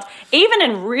soft. Even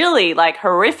in really like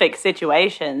horrific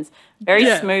situations, very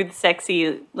smooth,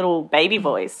 sexy little baby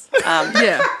voice.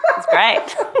 It's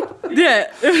great.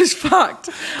 Yeah, it was fucked.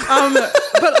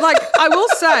 But like, I will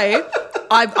say,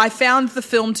 I found the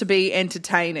film to be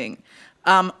entertaining.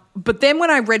 But then when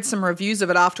I read some reviews of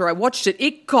it after I watched it,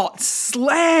 it got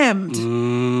slammed.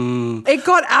 It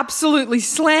got absolutely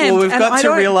slammed. Well, we've got to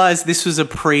realise this was a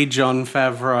pre-Jon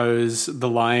Favreau's The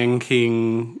Lion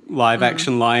King,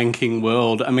 live-action Lion King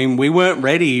world. I mean, we weren't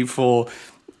ready for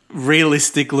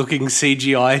realistic-looking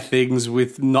CGI things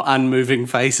with unmoving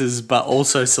faces but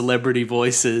also celebrity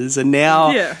voices. And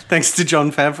now, thanks to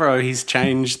Jon Favreau, he's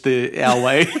changed our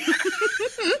way.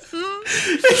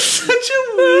 It's such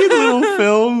a weird little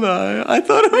film, though. I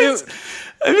thought it was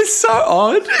so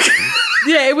odd.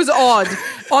 Yeah, it was odd.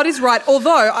 Odd is right.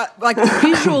 Although, like,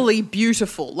 visually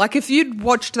beautiful. Like, if you'd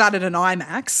watched that at an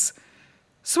IMAX,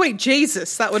 sweet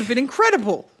Jesus, that would have been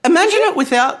incredible. Imagine it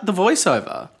without the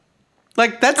voiceover.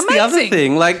 Like, that's amazing. The other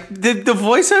thing. Like, the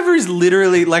voiceover is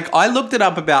literally, like, I looked it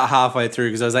up about halfway through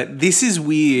because I was like, this is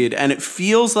weird. And it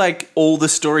feels like all the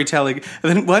storytelling.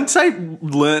 And then once I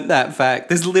learnt that fact,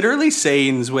 there's literally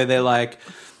scenes where they're like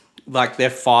they're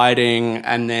fighting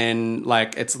and then,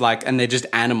 like, it's like, and they're just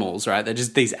animals, right? They're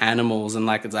just these animals and,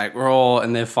 like, it's like, raw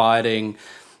and they're fighting.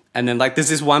 And then, like, there's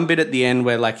this one bit at the end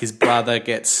where, like, his brother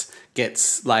gets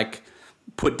like,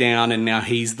 put down and now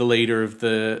he's the leader of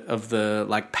the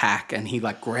like pack and he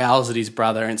like growls at his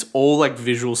brother and it's all like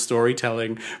visual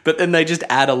storytelling, but then they just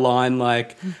add a line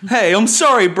like, hey, I'm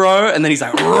sorry bro, and then he's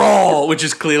like raw, which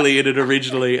is clearly in it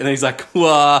originally, and then he's like,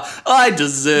 well, I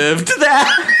deserved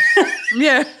that.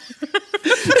 Yeah.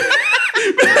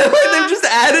 They've just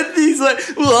added these like,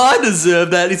 well, I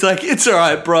deserve that. He's like, it's all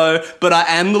right bro, but I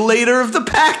am the leader of the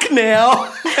pack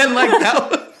now. And like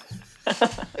that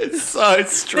it's so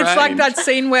strange. It's like that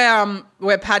scene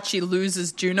where Patchy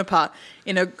loses Juniper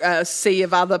in a sea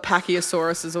of other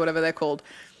Pachysauruses or whatever they're called.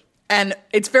 And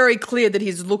it's very clear that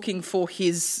he's looking for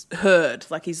his herd.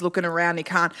 Like, he's looking around, he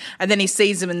can't. And then he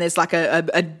sees him and there's like a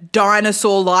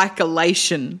dinosaur-like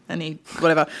elation and he,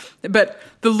 whatever. But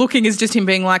the looking is just him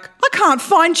being like, I can't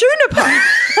find Juniper.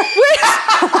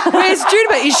 Where's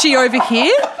Juniper? Is she over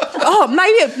here? Oh,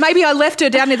 maybe I left her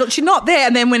down there. She's not there.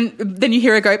 And then you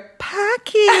hear her go,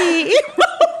 Packy.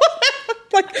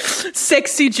 Like,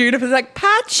 sexy Juniper's like,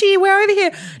 Patchy, we're over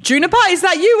here. Juniper, is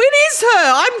that you? It is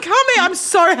her. I'm coming. I'm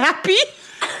so happy.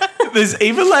 There's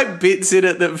even like bits in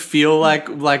it that feel like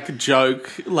joke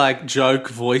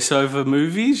voiceover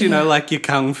movies, you know, like your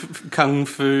kung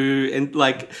fu and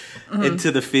like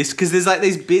Into the Fist, because there's like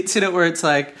these bits in it where it's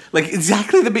like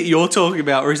exactly the bit you're talking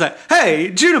about, where he's like,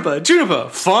 hey, Juniper,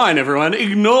 fine, everyone,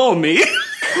 ignore me.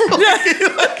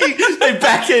 They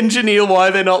back engineer why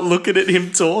they're not looking at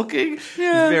him talking.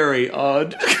 Yeah. Very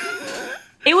odd.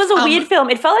 It was a weird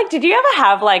film. It felt like, did you ever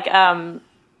have like an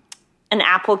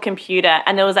Apple computer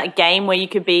and there was that game where you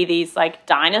could be these like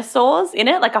dinosaurs in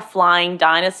it, like a flying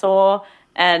dinosaur?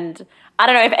 And I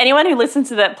don't know if anyone who listens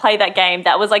to that play that game,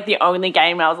 that was like the only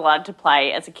game I was allowed to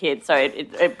play as a kid. So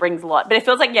it brings a lot. But it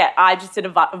feels like, I just did a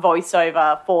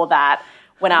voiceover for that,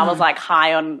 when I was like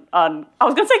high on I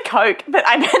was gonna say Coke, but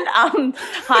I meant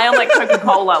high on like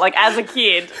Coca-Cola, like as a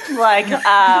kid, like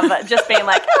just being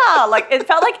like like it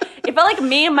felt like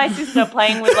me and my sister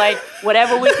playing with like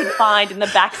whatever we could find in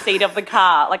the back seat of the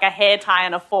car, like a hair tie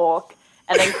and a fork,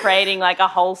 and then creating like a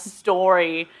whole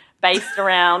story based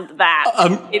around that.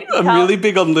 I'm really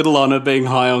big on Little Honor being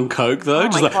high on Coke, though.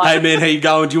 Just like, hey, man, how you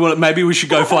going? Do you want it? Maybe we should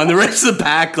go find the rest of the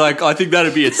pack. Like, I think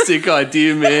that'd be a sick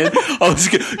idea, man. I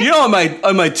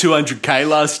made 200K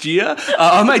last year.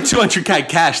 I made 200K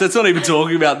cash. That's not even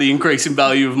talking about the increase in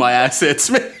value of my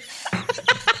assets, man.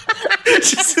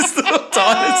 Just this little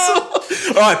dinosaur.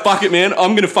 All right, fuck it, man.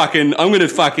 I'm gonna fucking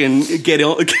get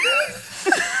on.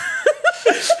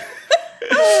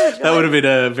 That would have been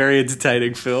a very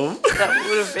entertaining film. That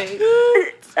would have been.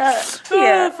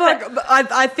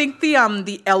 I think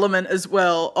the element as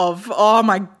well of, oh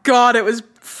my God, it was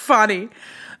funny.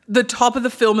 The top of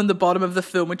the film and the bottom of the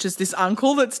film, which is this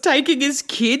uncle that's taking his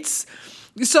kids.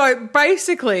 So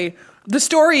basically, the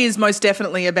story is most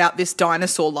definitely about this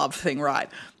dinosaur love thing, right?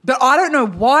 But I don't know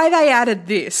why they added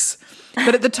this.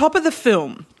 But at the top of the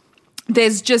film,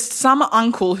 there's just some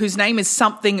uncle whose name is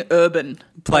something Urban.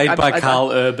 Played by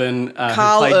Carl Urban, who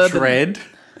played Dredd,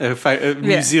 a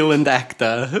New Zealand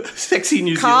actor. Sexy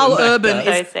New Carl Zealand Urban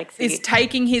actor. is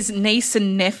taking his niece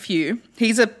and nephew.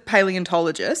 He's a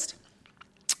paleontologist.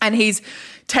 And he's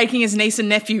taking his niece and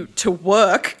nephew to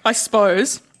work, I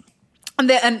suppose. And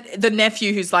the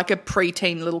nephew, who's like a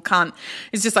preteen little cunt,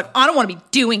 is just like, I don't want to be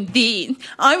doing this.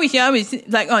 I wish I was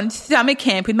like on summer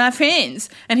camp with my friends.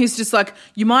 And he's just like,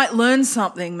 you might learn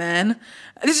something, man.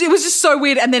 It was just so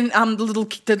weird. And then the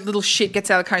little shit gets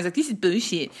out of the car. He's like, this is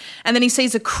bullshit. And then he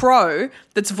sees a crow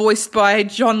that's voiced by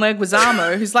John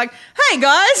Leguizamo, who's like, hey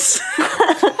guys,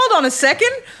 hold on a second.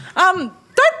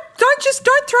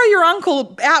 Don't throw your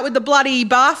uncle out with the bloody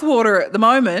bathwater at the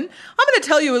moment. I'm going to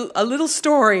tell you a little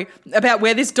story about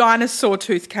where this dinosaur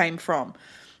tooth came from.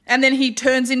 And then he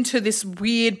turns into this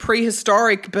weird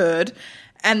prehistoric bird,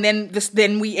 and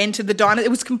then we enter the dinosaur. It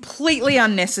was completely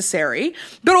unnecessary.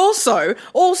 But also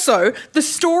the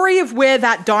story of where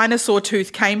that dinosaur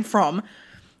tooth came from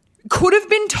could have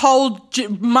been told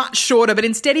much shorter, but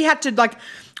instead he had to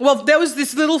there was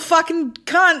this little fucking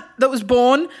cunt that was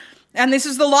born. And this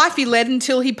is the life he led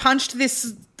until he punched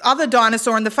this other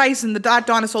dinosaur in the face, and the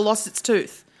dinosaur lost its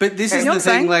tooth. But this is the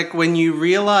thing, like, when you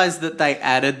realise that they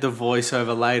added the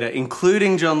voiceover later,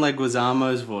 including John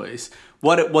Leguizamo's voice,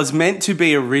 what it was meant to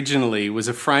be originally was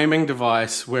a framing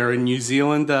device where a New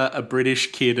Zealander, a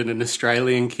British kid, and an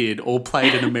Australian kid all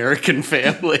played an American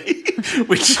family,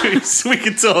 which we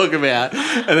could talk about.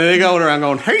 And then they're going around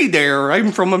going, hey there,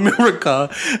 I'm from America.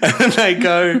 And then they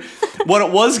go, what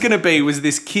it was going to be was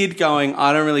this kid going,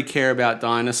 I don't really care about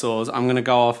dinosaurs. I'm going to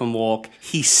go off and walk.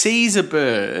 He sees a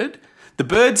bird. The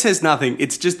bird says nothing.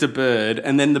 It's just a bird.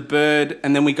 And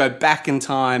then we go back in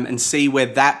time and see where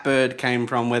that bird came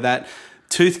from, where that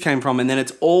tooth came from, and then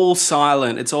it's all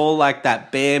silent. It's all like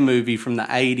that bear movie from the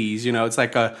 80s, you know, it's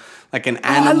like an animal.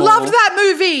 I loved that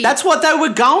movie. That's what they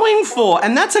were going for,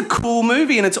 and that's a cool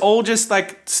movie, and it's all just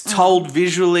like told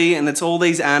visually, and it's all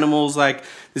these animals, like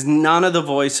there's none of the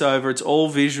voiceover, it's all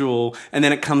visual, and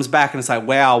then it comes back and it's like,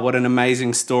 wow, what an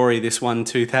amazing story this one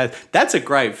tooth has. That's a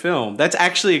great film. That's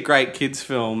actually a great kids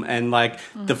film, and like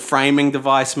the framing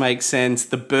device makes sense,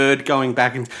 the bird going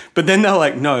back, but then they're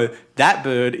like, no, that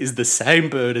bird is the same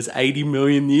bird as 80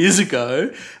 million years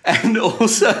ago, and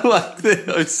also like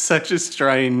it's such a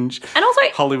strange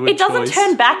Hollywood it doesn't choice.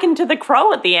 Turn back into the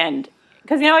crow at the end.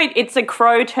 Because, you know, it's a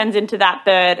crow turns into that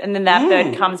bird, and then that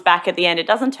bird comes back at the end. It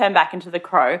doesn't turn back into the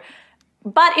crow.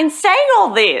 But in saying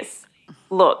all this,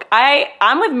 look,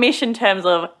 I'm with Mish in terms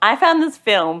of I found this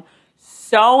film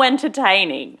so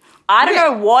entertaining. I don't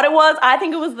know what it was. I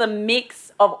think it was the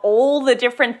mix of all the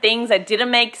different things that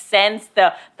didn't make sense.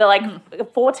 The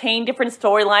 14 different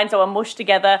storylines that were mushed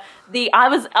together. I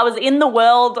was in the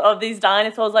world of these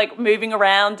dinosaurs like moving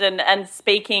around and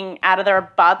speaking out of their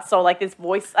butts, or like this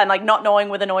voice, and like not knowing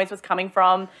where the noise was coming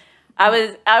from.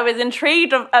 I was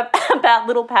intrigued about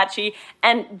Little Patchy,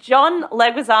 and John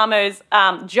Leguizamo's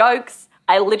jokes.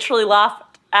 I literally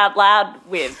laughed out loud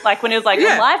with, like when he was like,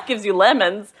 "When life gives you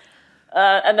lemons."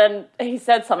 And then he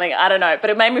said something, I don't know, but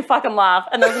it made me fucking laugh.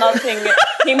 And there was another thing,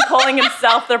 him calling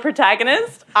himself the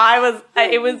protagonist.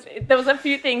 There was a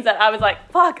few things that I was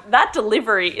like, fuck, that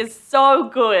delivery is so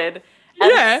good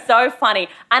and so funny.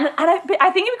 And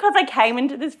I think because I came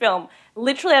into this film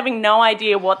literally having no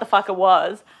idea what the fuck it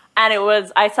was. And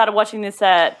I started watching this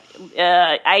at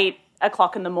 8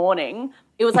 o'clock in the morning,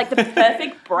 it was like the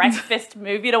perfect breakfast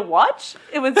movie to watch.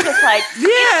 It was just like,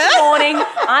 it's morning,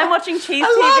 I'm watching Cheese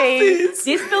TV.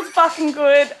 This feels fucking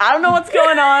good. I don't know what's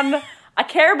going on. I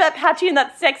care about Patchy and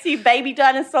that sexy baby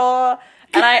dinosaur.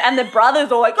 And the brothers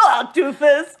all like, oh,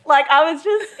 doofus. Like,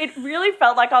 it really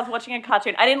felt like I was watching a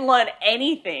cartoon. I didn't learn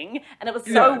anything. And it was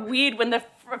so weird when the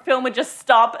film would just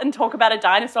stop and talk about a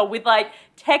dinosaur with, like,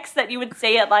 text that you would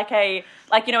see at,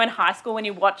 in high school when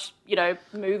you watch,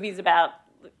 movies about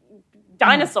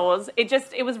dinosaurs.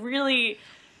 It was really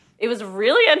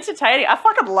entertaining. I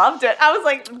fucking loved it. I was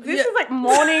like, this is like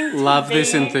morning Love TV.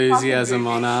 this enthusiasm,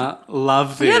 Honor.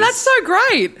 Love this. Yeah, that's so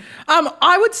great.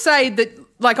 I would say that,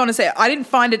 like, honestly, I didn't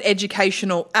find it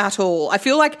educational at all. I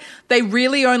feel like they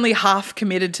really only half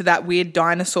committed to that weird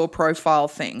dinosaur profile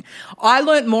thing. I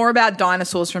learnt more about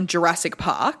dinosaurs from Jurassic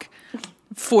Park,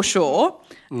 for sure.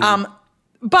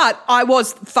 But I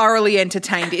was thoroughly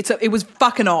entertained. It was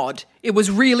fucking odd. It was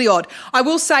really odd. I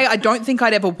will say I don't think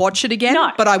I'd ever watch it again,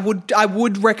 but I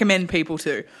would recommend people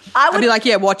to. I'd be like,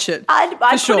 yeah, watch it. I'd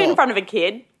put it in front of a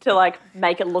kid to, like,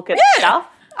 make it look at stuff.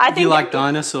 I think you like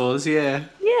dinosaurs, yeah.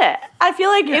 Yeah. I feel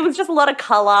like it was just a lot of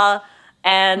colour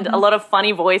and a lot of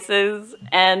funny voices,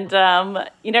 and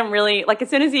you don't really, like, as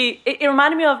soon as it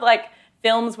reminded me of, like,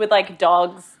 films with, like,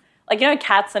 dogs. Like,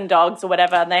 cats and dogs or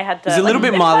whatever, and they had to... It was a little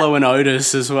bit Milo and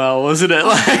Otis as well, wasn't it?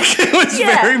 Like, it was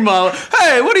very Milo.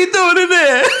 Hey, what are you doing in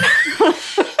there?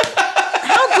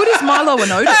 How good is Milo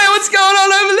and Otis? Hey, what's going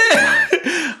on over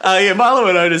there? Milo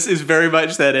and Otis is very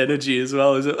much that energy as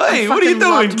well, isn't it? Hey, what are you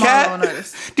doing,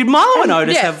 cat? Did Milo and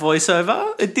Otis have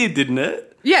voiceover? It did, didn't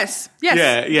it? Yes.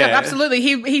 Yeah, absolutely.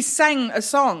 He sang a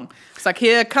song. It's like,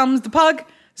 here comes the pug,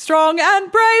 strong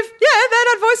and brave. Yeah, they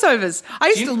had voiceovers. I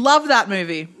used to love that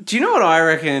movie. Do you know what I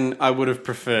reckon I would have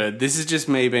preferred? This is just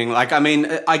me being like, I mean,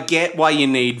 I get why you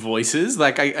need voices.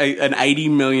 Like an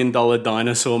 $80 million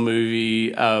dinosaur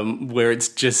movie where it's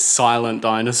just silent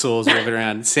dinosaurs walking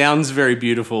around sounds very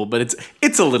beautiful, but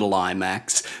it's a little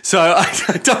IMAX. So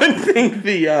I don't think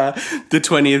the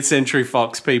 20th Century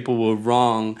Fox people were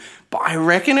wrong. But I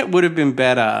reckon it would have been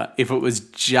better if it was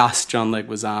just John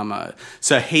Leguizamo.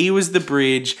 So he was the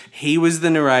bridge, he was the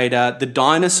narrator, the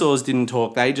dinosaurs didn't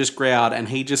talk, they just growled, and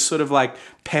he just sort of like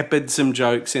peppered some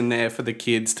jokes in there for the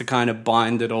kids to kind of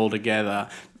bind it all together.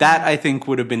 That, I think,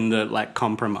 would have been the, like,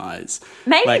 compromise.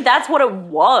 Maybe that's what it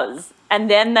was. And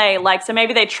then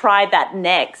maybe they tried that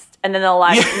next. And then they're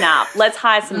like, nah, let's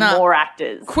hire some more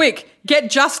actors. Quick,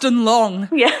 get Justin Long.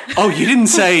 Yeah. Oh, you didn't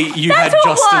say you had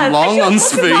Justin Long on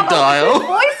speed dial. Whose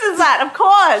voice is that? Of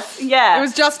course. Yeah. It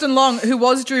was Justin Long, who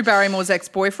was Drew Barrymore's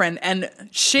ex-boyfriend, and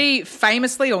she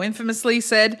famously or infamously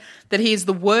said that he is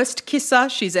the worst kisser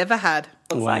she's ever had.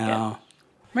 Looks like it.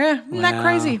 Yeah, isn't that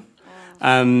crazy?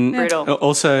 Brutal.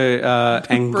 Also,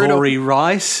 Angourie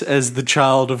Rice as the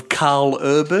child of Carl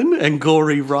Urban.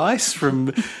 Angourie Rice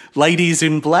from Ladies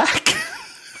in Black.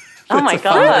 Oh my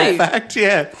God. Really? Fact,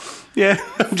 yeah.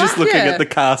 I'm just looking at the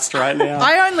cast right now.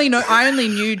 I only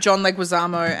knew John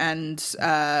Leguizamo and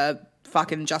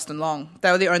fucking Justin Long.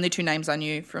 They were the only two names I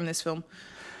knew from this film.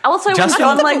 Also, when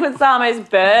John Leguizamo's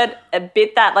bird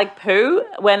bit that, like, poo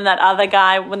when that other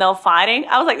guy, when they were fighting,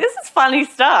 I was like, this is funny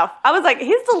stuff. I was like,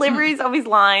 his deliveries of his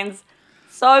lines,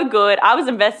 so good. I was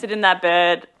invested in that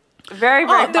bird. Very,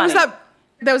 very funny.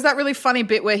 There was that really funny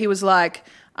bit where he was like,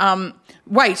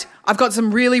 wait, I've got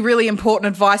some really, really important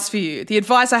advice for you. The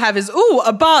advice I have is, ooh,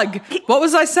 a bug. What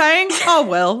was I saying? Oh,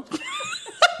 well.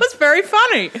 That was very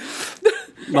funny.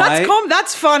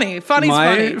 That's funny. Funny.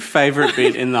 My favourite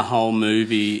bit in the whole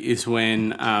movie is when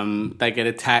they get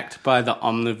attacked by the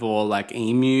omnivore, like,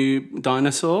 emu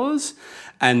dinosaurs,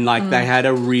 and, like, they had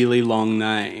a really long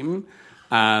name.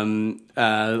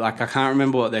 I can't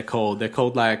remember what they're called. They're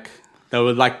called, like, they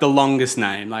were, like, the longest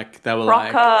name. Like, they were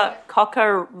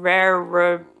Cocker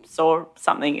or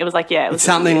something. It was like, it was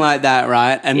something like that,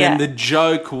 right? And then the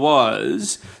joke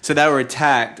was, so they were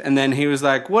attacked, and then he was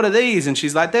like, what are these? And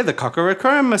she's like, they're the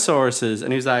Coccorachromasauruses.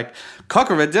 And he was like,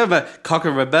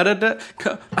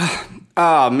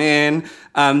 oh man,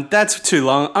 that's too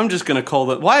long. I'm just gonna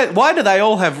call it. Why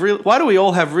do we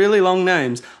all have really long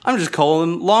names? I'm just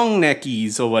calling them long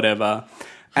neckies or whatever.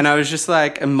 And I was just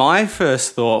like, and my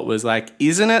first thought was like,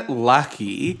 isn't it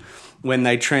lucky when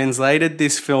they translated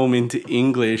this film into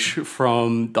English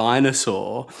from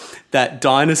dinosaur, that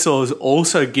dinosaurs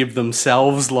also give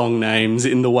themselves long names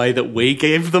in the way that we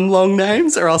gave them long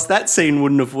names, or else that scene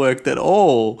wouldn't have worked at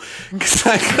all. Because,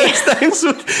 like, those names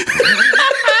would...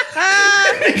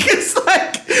 Because,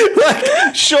 like,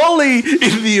 Like, surely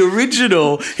in the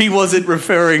original, he wasn't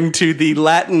referring to the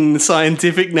Latin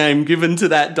scientific name given to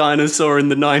that dinosaur in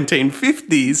the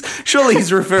 1950s. Surely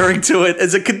he's referring to it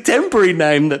as a contemporary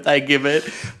name that they give it.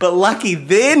 But lucky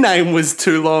their name was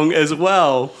too long as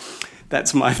well.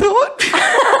 That's my thought.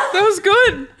 That was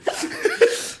good.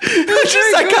 It's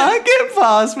just I can't get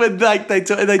past when like they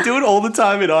do it all the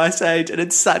time in Ice Age, and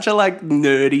it's such a like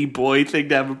nerdy boy thing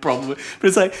to have a problem with. But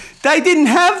it's like they didn't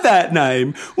have that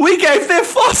name. We gave their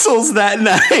fossils that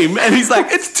name, and he's like,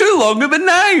 it's too long of a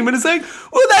name, and it's like,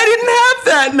 well, they didn't have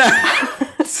that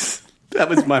name. That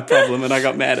was my problem, and I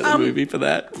got mad at the movie for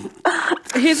that.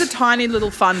 Here's a tiny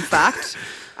little fun fact.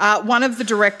 One of the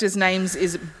directors' names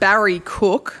is Barry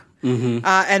Cook. Mm-hmm.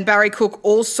 And Barry Cook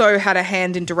also had a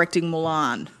hand in directing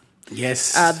Mulan.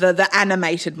 Yes. The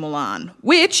animated Mulan,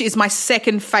 which is my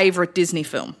second favourite Disney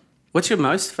film. What's your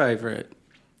most favourite?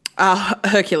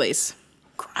 Hercules.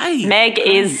 Great. Meg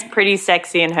is pretty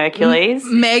sexy in Hercules.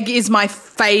 Meg is my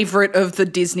favourite of the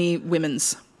Disney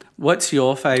women's. What's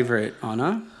your favourite,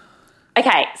 Anna?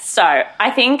 Okay, so I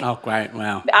think... Oh, great.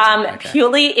 Wow. Okay.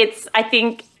 Purely it's, I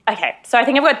think I've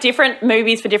got different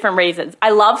movies for different reasons.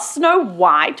 I love Snow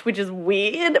White, which is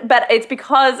weird, but it's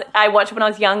because I watched it when I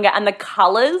was younger and the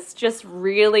colours just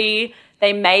really,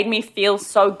 they made me feel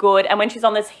so good. And when she's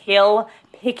on this hill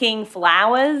picking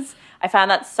flowers, I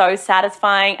found that so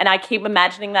satisfying. And I keep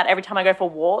imagining that every time I go for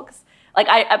walks. Like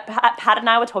Pat and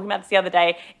I were talking about this the other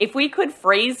day. If we could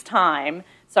freeze time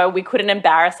so we couldn't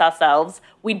embarrass ourselves,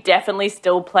 we definitely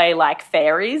still play like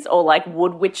fairies or like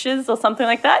wood witches or something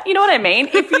like that. You know what I mean?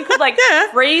 If you could like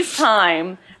freeze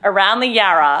time around the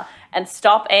Yarra and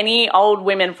stop any old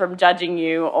women from judging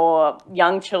you or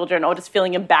young children or just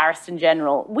feeling embarrassed in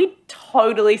general, we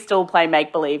totally still play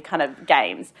make-believe kind of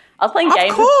games. I was playing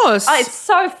games. Of course. It's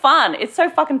so fun. It's so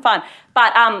fucking fun.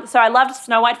 But so I loved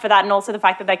Snow White for that, and also the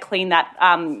fact that they cleaned that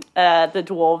the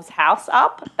dwarves' house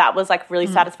up. That was like really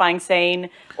satisfying scene.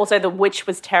 Also, the witch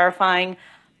was terrifying.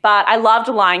 But I loved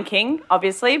Lion King,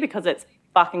 obviously, because it's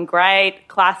fucking great,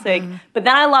 classic. But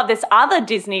then I love this other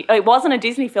Disney. It wasn't a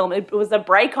Disney film. It was a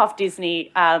break-off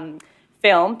Disney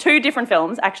film. 2 different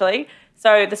films, actually.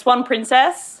 So The Swan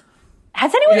Princess.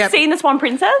 Has anyone seen The Swan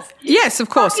Princess? Yes, of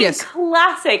course, fucking yes.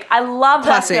 Classic. I love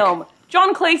that film.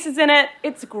 John Cleese is in it.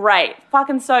 It's great.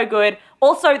 Fucking so good.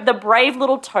 Also, The Brave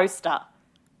Little Toaster.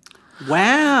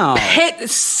 Wow.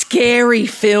 Scary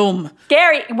film.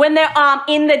 Scary. When they're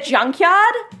in the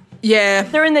junkyard. Yeah.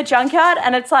 They're in the junkyard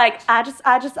and it's like, I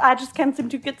just can't seem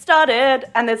to get started.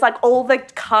 And there's like all the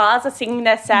cars are singing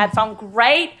their sad song.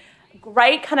 Great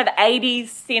kind of 80s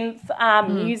synth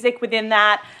music within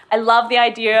that. I love the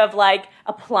idea of like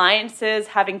appliances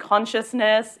having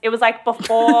consciousness. It was like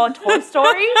before Toy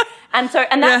Story.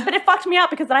 But it fucked me up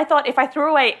because then I thought if I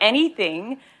threw away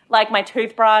anything, like my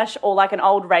toothbrush or like an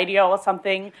old radio or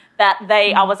something, that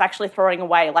I was actually throwing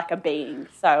away like a being.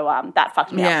 So that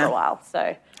fucked me up for a while.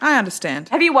 So I understand.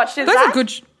 Have you watched it, Those Zach? are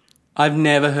good. I've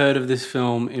never heard of this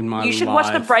film in my life. You should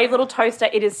watch The Brave Little Toaster.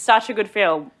 It is such a good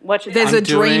film. Watch it. There's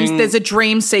a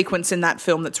dream sequence in that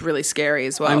film that's really scary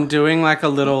as well. I'm doing like a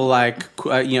little like,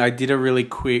 I did a really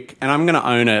quick, and I'm going to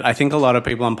own it. I think a lot of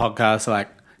people on podcasts are like,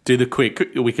 do the quick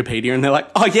Wikipedia and they're like,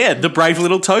 oh yeah, The Brave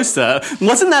Little Toaster.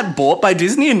 Wasn't that bought by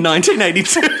Disney in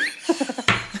 1982?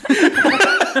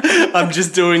 I'm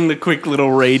just doing the quick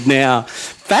little read now.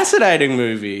 Fascinating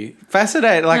movie.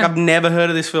 Fascinating. Like I've never heard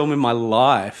of this film in my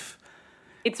life.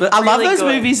 But I love those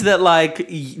movies that like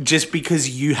just because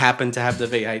you happen to have the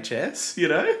VHS, you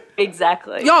know?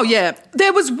 Exactly. Oh yeah.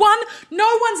 There was one,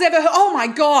 no one's ever heard, oh my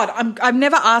God, I've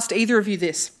never asked either of you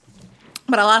this.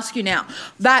 But I'll ask you now.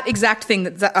 That exact thing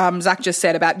that Zach just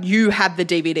said about you had the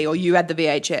DVD or you had the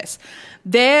VHS.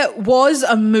 There was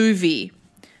a movie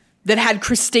that had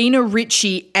Christina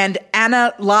Ricci and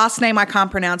Anna, last name I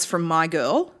can't pronounce, from My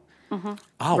Girl. Mm-hmm.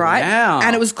 Oh, right? Wow.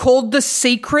 And it was called The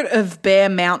Secret of Bear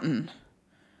Mountain.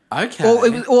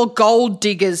 Okay. Or Gold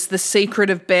Diggers, The Secret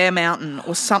of Bear Mountain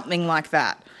or something like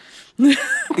that.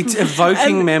 It's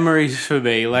evoking memories for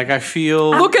me. Like I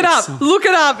feel... Look it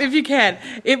up if you can.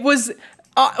 It was...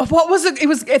 what was it?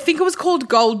 I think it was called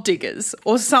Gold Diggers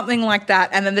or something like that.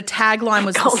 And then the tagline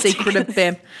was The Secret of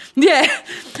Bear. Yeah.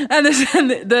 And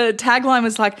the tagline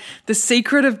was like The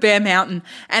Secret of Bear Mountain.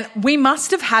 And we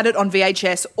must have had it on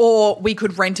VHS or we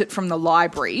could rent it from the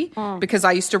library because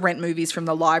I used to rent movies from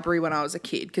the library when I was a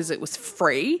kid because it was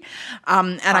free.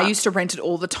 And I used to rent it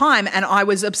all the time and I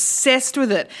was obsessed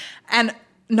with it. And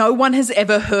no one has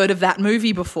ever heard of that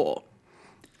movie before.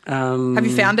 Have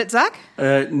you found it, Zach?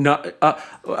 No,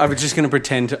 I was just going to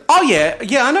pretend to... Oh, yeah,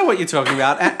 I know what you're talking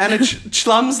about. Anna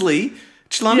Chlumsky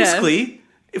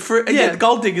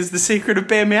Gold Diggers, The Secret of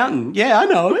Bear Mountain. Yeah, I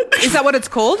know it. Is that what it's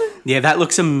called? Yeah, that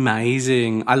looks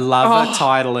amazing. I love a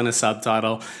title and a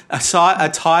subtitle. A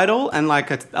title and like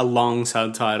a long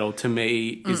subtitle to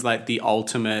me is like the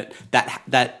ultimate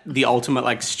the ultimate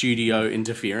like studio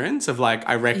interference of like,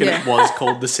 I reckon it was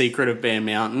called The Secret of Bear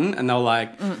Mountain, and they're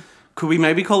like, could we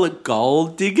maybe call it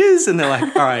Gold Diggers? And they're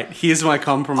like, all right, here's my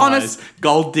compromise.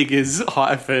 Gold Diggers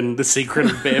The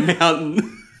Secret of Bear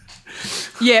Mountain.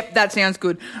 Yep, that sounds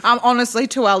good. Honestly,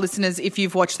 to our listeners, if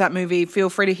you've watched that movie,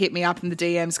 feel free to hit me up in the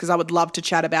DMs because I would love to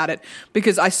chat about it,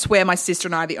 because I swear my sister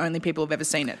and I are the only people who've ever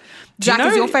seen it. Jack,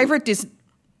 is your favourite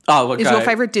your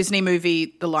favourite Disney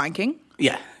movie The Lion King?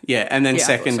 Yeah, and then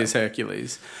second is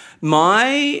Hercules.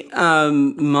 My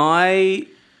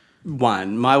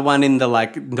one in the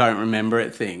like don't remember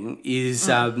it thing is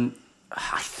I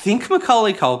think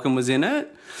Macaulay Culkin was in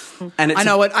it. And I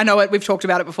know it. We've talked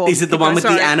about it before. Is it the one with the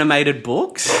animated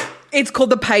books? It's called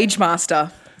The Page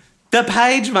Master. The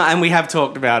Page Master, and we have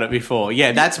talked about it before.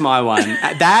 Yeah, that's my one.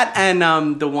 That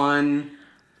and the one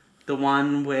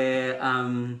where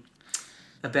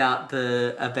about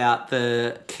the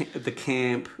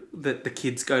camp that the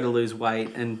kids go to lose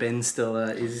weight, and Ben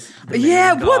Stiller is the main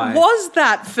guy. What was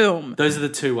that film? Those are the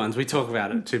two ones. We talk about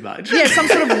it too much. Yeah, some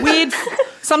sort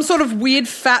of weird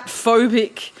fat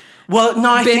phobic. Well,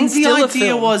 no, I think the Stiller idea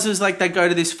film. was like they go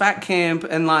to this fat camp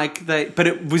and like but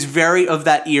it was very of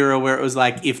that era where it was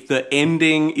like, if the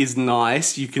ending is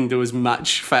nice, you can do as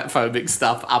much fat phobic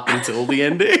stuff up until the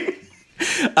ending.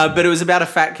 But it was about a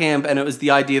fat camp, and it was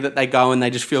the idea that they go and they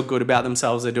just feel good about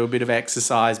themselves. They do a bit of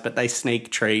exercise, but they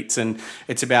sneak treats, and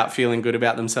it's about feeling good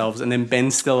about themselves. And then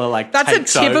Ben Stiller That's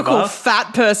takes a typical over.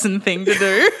 fat person thing to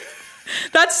do.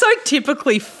 That's so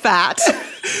typically fat.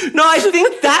 No, I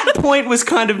think that point was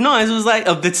kind of nice. It was like,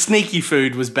 the sneaky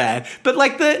food was bad, but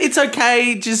like it's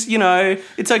okay. Just,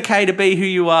 it's okay to be who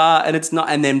you are, and it's not.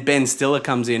 And then Ben Stiller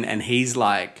comes in, and he's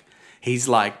like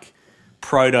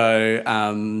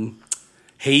proto.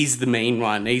 He's the mean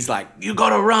one. He's like, you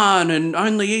gotta run and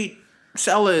only eat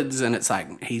salads, and it's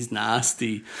like, he's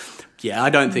nasty. Yeah, I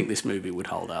don't think this movie would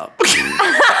hold up.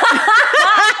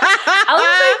 I was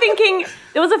also thinking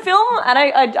there was a film, and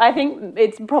I think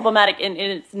it's problematic in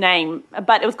its name,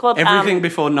 but it was called Everything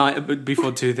before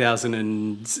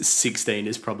 2016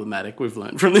 is problematic. We've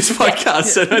learned from this podcast,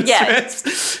 so don't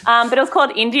stress. But it was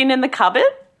called Indian in the Cupboard.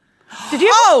 Did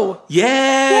you? Oh,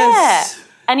 yes. Yeah.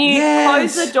 And you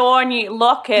close the door and you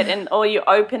lock it, or you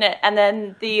open it, and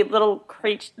then the little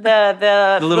creature,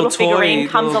 the little figurine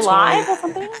comes alive or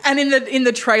something. And in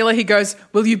the trailer, he goes,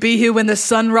 "Will you be here when the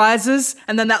sun rises?"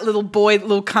 And then that little boy,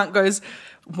 cunt, goes,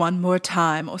 "One more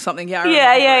time" or something. Yeah.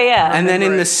 And then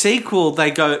in the sequel,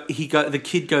 the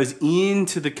kid goes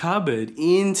into the cupboard,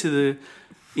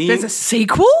 There's a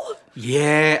sequel?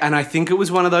 Yeah, and I think it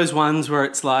was one of those ones where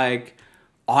it's like,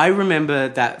 I remember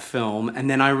that film, and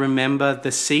then I remember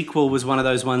the sequel was one of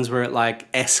those ones where it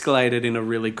like escalated in a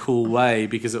really cool way,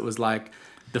 because it was like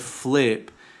the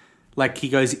flip, like he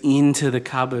goes into the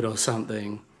cupboard or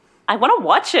something. I want to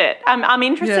watch it. I'm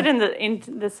interested in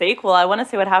the sequel. I want to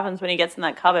see what happens when he gets in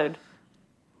that cupboard.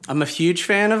 I'm a huge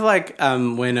fan of like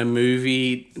when a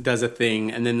movie does a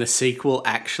thing and then the sequel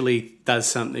actually does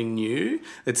something new.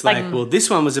 It's like, well, this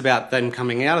one was about them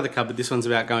coming out of the cupboard, this one's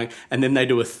about going, and then they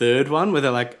do a third one where they're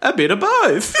like, a bit of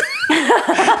both.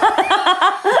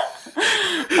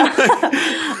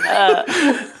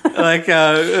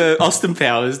 Austin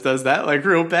Powers does that like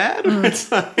real bad.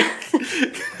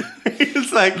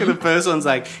 It's like the first one's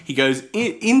like he goes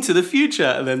into the future,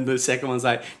 and then the second one's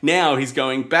like now he's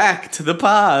going back to the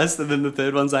past, and then the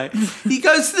third one's like he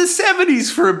goes to the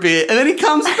 70s for a bit, and then he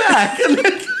comes back. And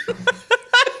then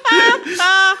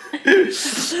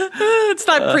it's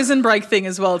like Prison Break thing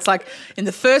as well. It's like in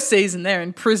the first season they're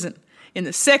in prison, in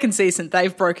the second season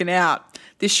they've broken out.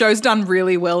 This show's done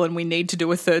really well, and we need to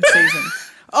do a third season.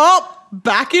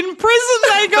 Back in prison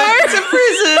they go. Back to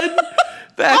prison.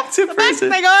 Back to prison.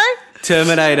 Back they go.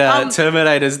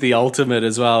 Terminator's the ultimate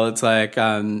as well. It's like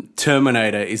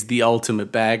Terminator is the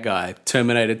ultimate bad guy.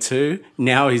 Terminator 2,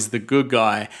 now he's the good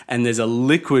guy, and there's a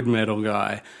liquid metal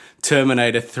guy.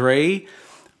 Terminator 3,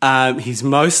 he's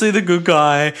mostly the good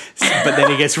guy, but then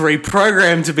he gets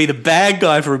reprogrammed to be the bad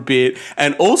guy for a bit.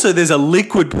 And also there's a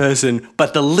liquid person,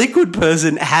 but the liquid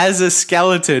person has a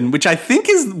skeleton, which I think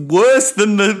is worse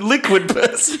than the liquid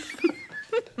person.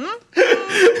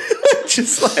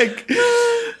 Just like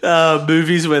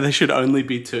movies where there should only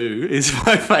be two is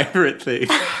my favourite thing.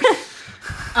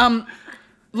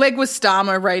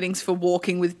 Leguizamo ratings for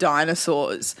Walking with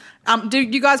Dinosaurs. Do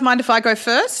you guys mind if I go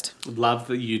first? Love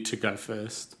that you to go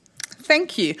first.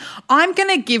 Thank you. I'm going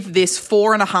to give this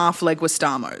 4.5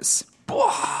 Leguistamos.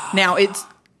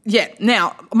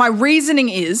 Now, my reasoning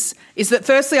is that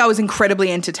firstly I was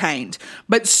incredibly entertained,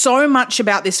 but so much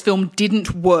about this film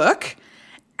didn't work,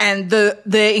 and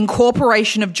the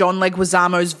incorporation of John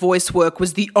Leguizamo's voice work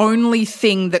was the only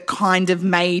thing that kind of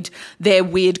made their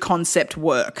weird concept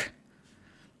work.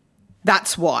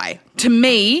 That's why. To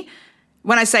me,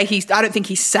 when I say I don't think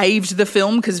he saved the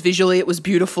film because visually it was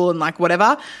beautiful and like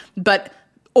whatever, but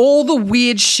all the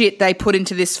weird shit they put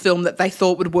into this film that they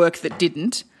thought would work that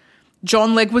didn't,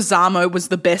 John Leguizamo was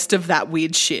the best of that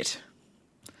weird shit.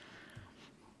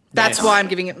 That's why I'm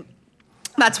giving it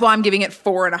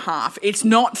 4.5. It's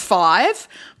not 5,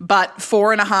 but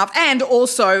 4.5. And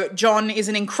also, John is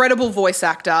an incredible voice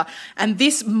actor, and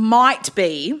this might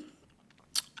be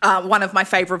one of my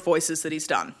favourite voices that he's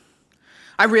done.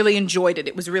 I really enjoyed it.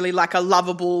 It was really like a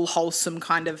lovable, wholesome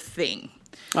kind of thing.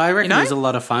 I reckon it was a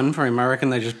lot of fun for him. I reckon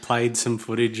they just played some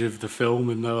footage of the film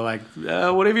and they were like,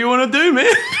 whatever you want to do, man.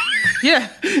 Yeah.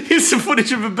 Here's some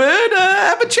footage of a bird.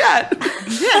 Have a chat.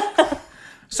 Yeah.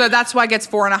 So that's why it gets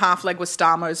 4.5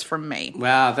 Leguistamos from me.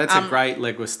 Wow, that's a great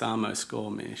Leguistamo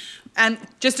score, Mish. And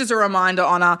just as a reminder,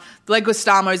 Honor,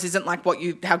 Leguistamos isn't like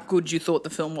how good you thought the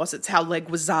film was. It's how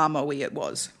Leguizamo-y it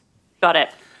was. Got it.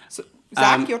 So,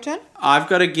 Zach, your turn? I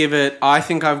think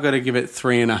I've got to give it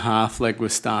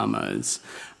 3.5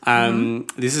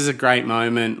 Leguistamos. This is a great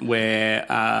moment where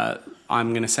I'm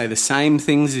going to say the same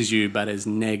things as you, but as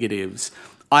negatives.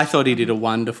 I thought he did a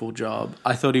wonderful job.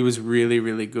 I thought he was really,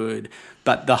 really good.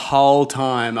 But the whole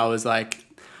time I was like,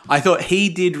 I thought he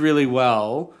did really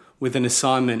well with an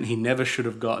assignment he never should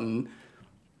have gotten,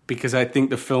 because I think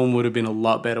the film would have been a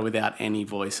lot better without any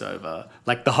voiceover.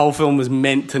 Like, the whole film was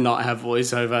meant to not have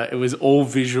voiceover. It was all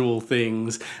visual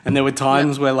things. And there were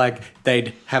times where, like,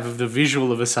 they'd have the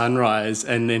visual of a sunrise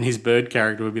and then his bird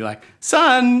character would be like,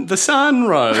 the sun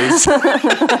rose. So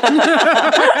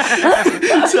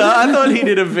I thought he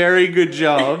did a very good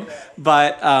job.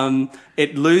 But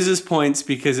it loses points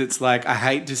because it's like, I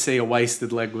hate to see a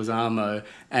wasted Leguizamo,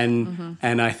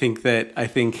 and I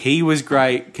think he was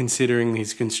great considering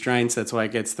his constraints. That's why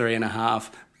it gets 3.5.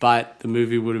 But the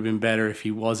movie would have been better if he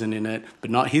wasn't in it.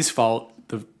 But not his fault.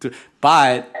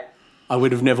 But I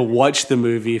would have never watched the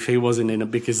movie if he wasn't in it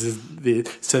because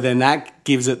so then that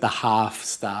gives it the half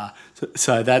star.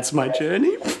 So that's my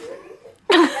journey.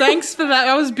 Thanks for that.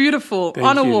 That was beautiful.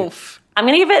 Honor Wolf. I'm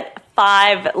going to give it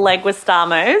 5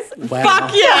 Leguistamos. Wow.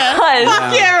 Fuck yeah.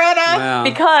 Fuck yeah, Honor. Wow.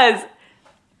 Because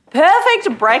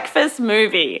perfect breakfast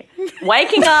movie.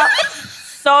 Waking up,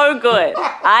 so good.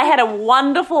 I had a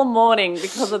wonderful morning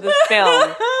because of this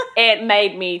film. It didn't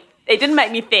make me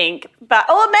think,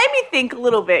 it made me think a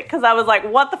little bit because I was like,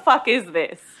 what the fuck is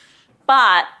this?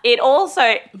 But he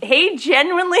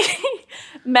genuinely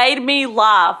made me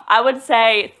laugh, I would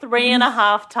say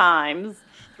 3.5 times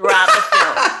throughout the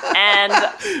film. And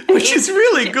which is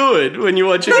really good when you're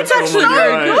watching a film on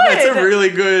your own. Good. That's a really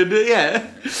good, yeah.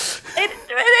 It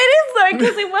is though,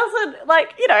 because it wasn't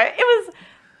like, it was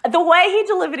the way he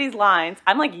delivered his lines.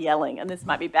 I'm like yelling, and this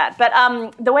might be bad, but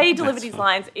the way he delivered his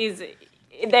lines is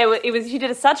he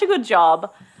did such a good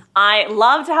job. I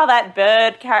loved how that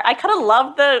bird I kind of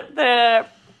loved the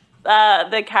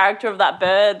character of that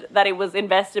bird, that he was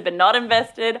invested but not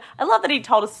invested. I love that he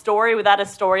told a story without that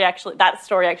story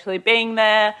actually being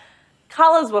there.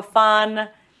 Colours were fun.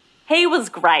 He was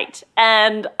great.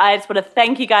 And I just want to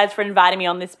thank you guys for inviting me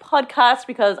on this podcast,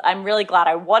 because I'm really glad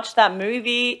I watched that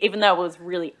movie, even though it was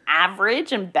really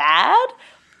average and bad,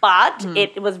 but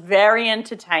it was very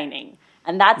entertaining.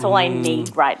 And that's all I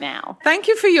need right now. Thank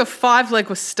you for your 5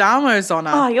 Leguistamos, Honor.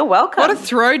 Oh, you're welcome. What a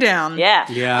throwdown.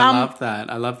 Yeah. Yeah, I love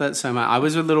that. I love that so much. I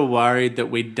was a little worried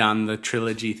that we'd done the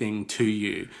trilogy thing to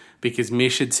you, because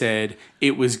Mish had said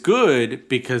it was good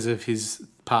because of his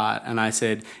part, and I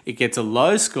said it gets a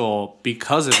low score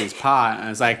because of his part. And I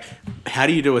was like, how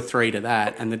do you do a 3 to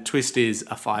that? And the twist is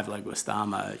a 5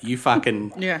 Leguistamo. You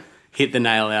fucking... Yeah. Hit the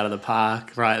nail out of the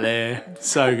park right there.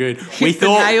 So good. Hit the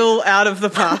nail out of the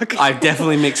park. I've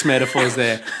definitely mixed metaphors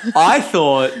there. I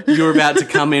thought you were about to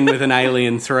come in with an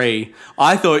Alien 3.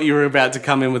 I thought you were about to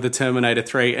come in with a Terminator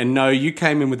 3. And no, you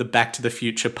came in with a Back to the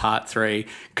Future Part 3.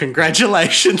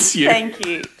 Congratulations, you. Thank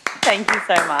you. Thank you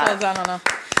so much. Well done, Honor.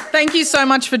 Thank you so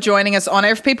much for joining us, Honor.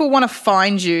 If people want to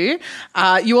find you,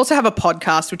 you also have a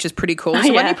podcast, which is pretty cool.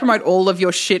 So why don't you promote all of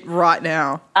your shit right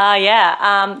now?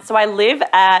 So I live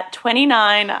at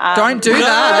 29... don't do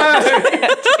that.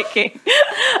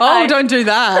 Don't do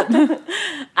that.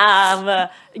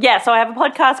 So I have a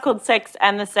podcast called Sex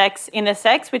and the Sex in the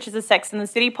Sex, which is a Sex and the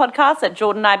City podcast that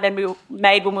Jordan and I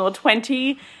made when we were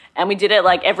 20. And we did it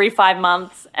like every 5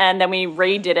 months, and then we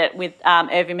redid it with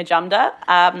Irvi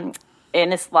Majumdar in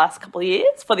this last couple of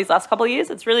years. For these last couple of years,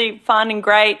 it's really fun and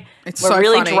great. It's We're so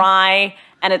really funny. dry,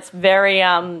 and it's very.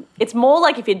 It's more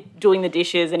like if you're doing the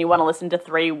dishes and you want to listen to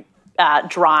three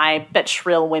dry but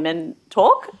shrill women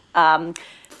talk.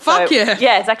 Fuck yeah.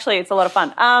 Yeah, it's a lot of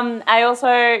fun. I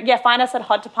also find us at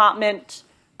Hot Department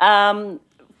on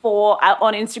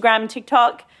Instagram and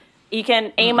TikTok. You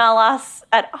can email us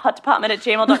at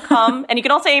hotdepartment@gmail.com. And you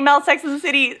can also email Sex and the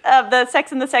City, the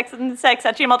Sex and the Sex and the Sex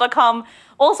at gmail.com.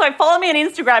 Also, follow me on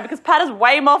Instagram because Pat has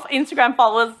way more Instagram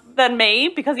followers than me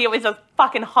because he always does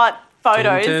fucking hot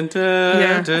photos.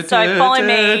 So follow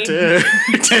me. No.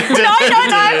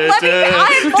 Let me.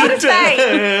 I have more to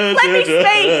say. Let me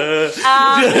speak.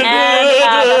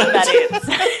 And that's about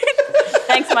it.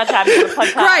 Thanks so much for having me on the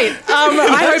podcast. Great.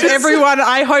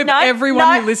 I hope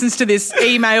everyone who listens to this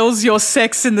emails your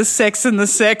Sex and the Sex and the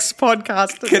Sex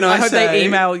podcast. Can I hope say, they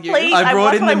email you. Please. I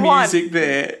brought in the want. music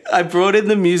there. I brought in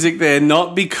the music there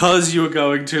not because you were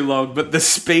going too long, but the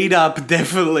speed up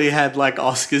definitely had like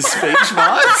Oscar's speech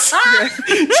vibes.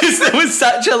 Just there was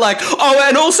such a like,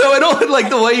 like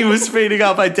the way you were speeding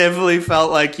up, I definitely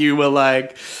felt like you were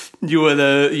like, this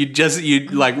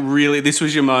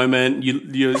was your moment.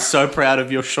 You're so proud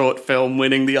of your short film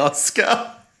winning the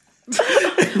Oscar.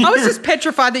 I was just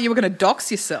petrified that you were going to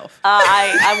dox yourself.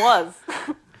 I was.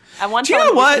 I want. Do you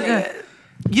know what?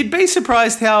 You'd be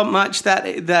surprised how much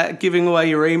that giving away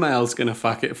your email is going to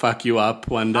fuck you up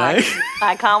one day.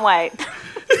 I can't wait.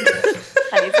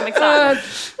 I need some excitement.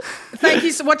 Thank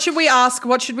you. So what should we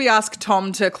ask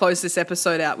Tom to close this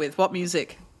episode out with? What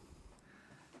music?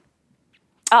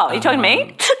 Oh, are you talking to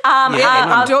me?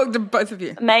 I'm talking to both of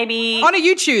you. Maybe. Oh, no,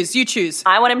 you choose. You choose.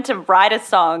 I want him to write a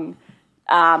song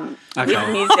with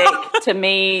music to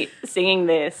me singing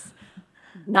this.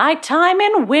 Nighttime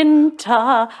in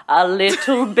winter, a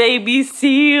little baby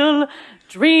seal,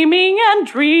 dreaming and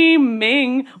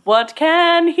dreaming, what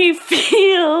can he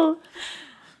feel?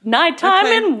 Nighttime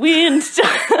in winter,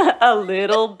 a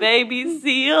little baby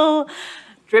seal,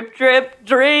 drip, drip,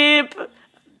 drip,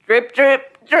 drip,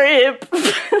 drip, drip.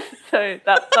 So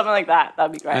that's something like that.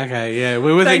 That'd be great. Okay, yeah.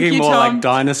 We were Thank thinking you, more Tom. like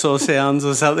dinosaur sounds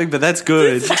or something, but that's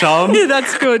good. Tom, Yeah,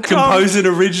 that's good. compose an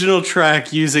original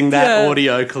track using that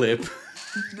audio clip.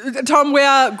 Tom, we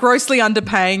are grossly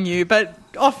underpaying you, but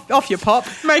off your pop.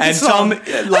 Make And a song.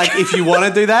 Tom, like, if you want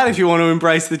to do that, if you want to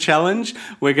embrace the challenge,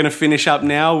 we're going to finish up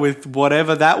now with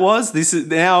whatever that was. This is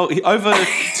now over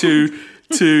to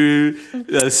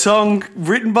a song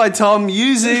written by Tom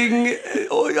using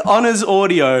Honours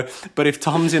audio. But if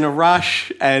Tom's in a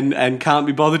rush and can't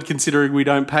be bothered considering we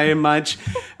don't pay him much,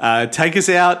 take us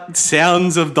out.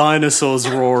 Sounds of dinosaurs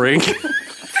roaring.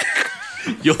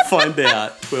 You'll find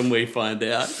out when we find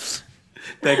out.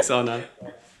 Thanks, Honor.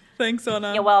 Thanks,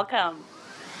 Honor. You're welcome.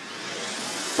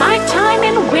 Nighttime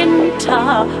in winter,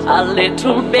 a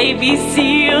little baby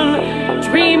seal,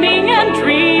 dreaming and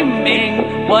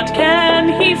dreaming, what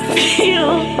can he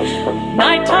feel?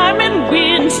 Nighttime in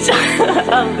winter,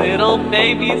 a little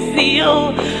baby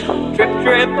seal, drip,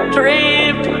 drip,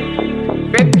 drip,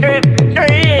 drip, drip,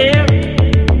 drip.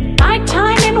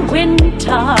 Nighttime in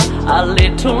winter, a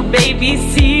little baby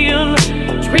seal,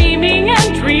 dreaming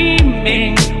and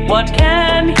dreaming, what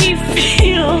can he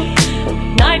feel?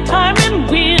 Nighttime in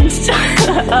winter,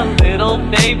 a little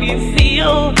baby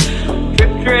seal,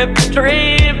 drip, drip,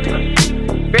 drip,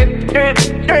 drip, drip,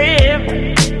 drip.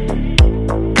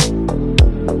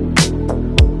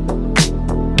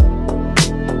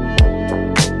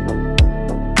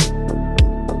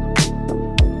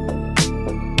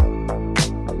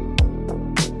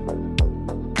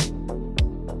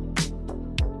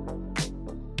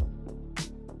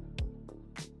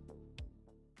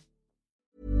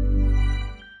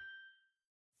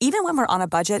 Even when we're on a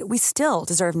budget, we still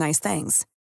deserve nice things.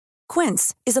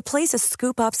 Quince is a place to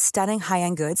scoop up stunning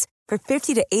high-end goods for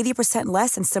 50 to 80%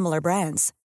 less than similar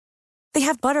brands. They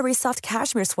have buttery soft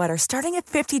cashmere sweaters starting at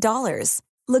 $50,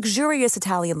 luxurious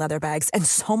Italian leather bags, and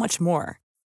so much more.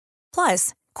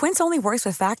 Plus, Quince only works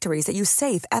with factories that use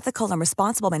safe, ethical, and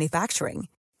responsible manufacturing.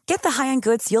 Get the high-end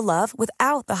goods you'll love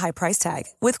without the high price tag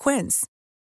with Quince.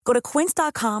 Go to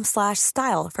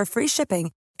quince.com/style for free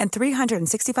shipping and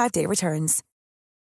 365-day returns.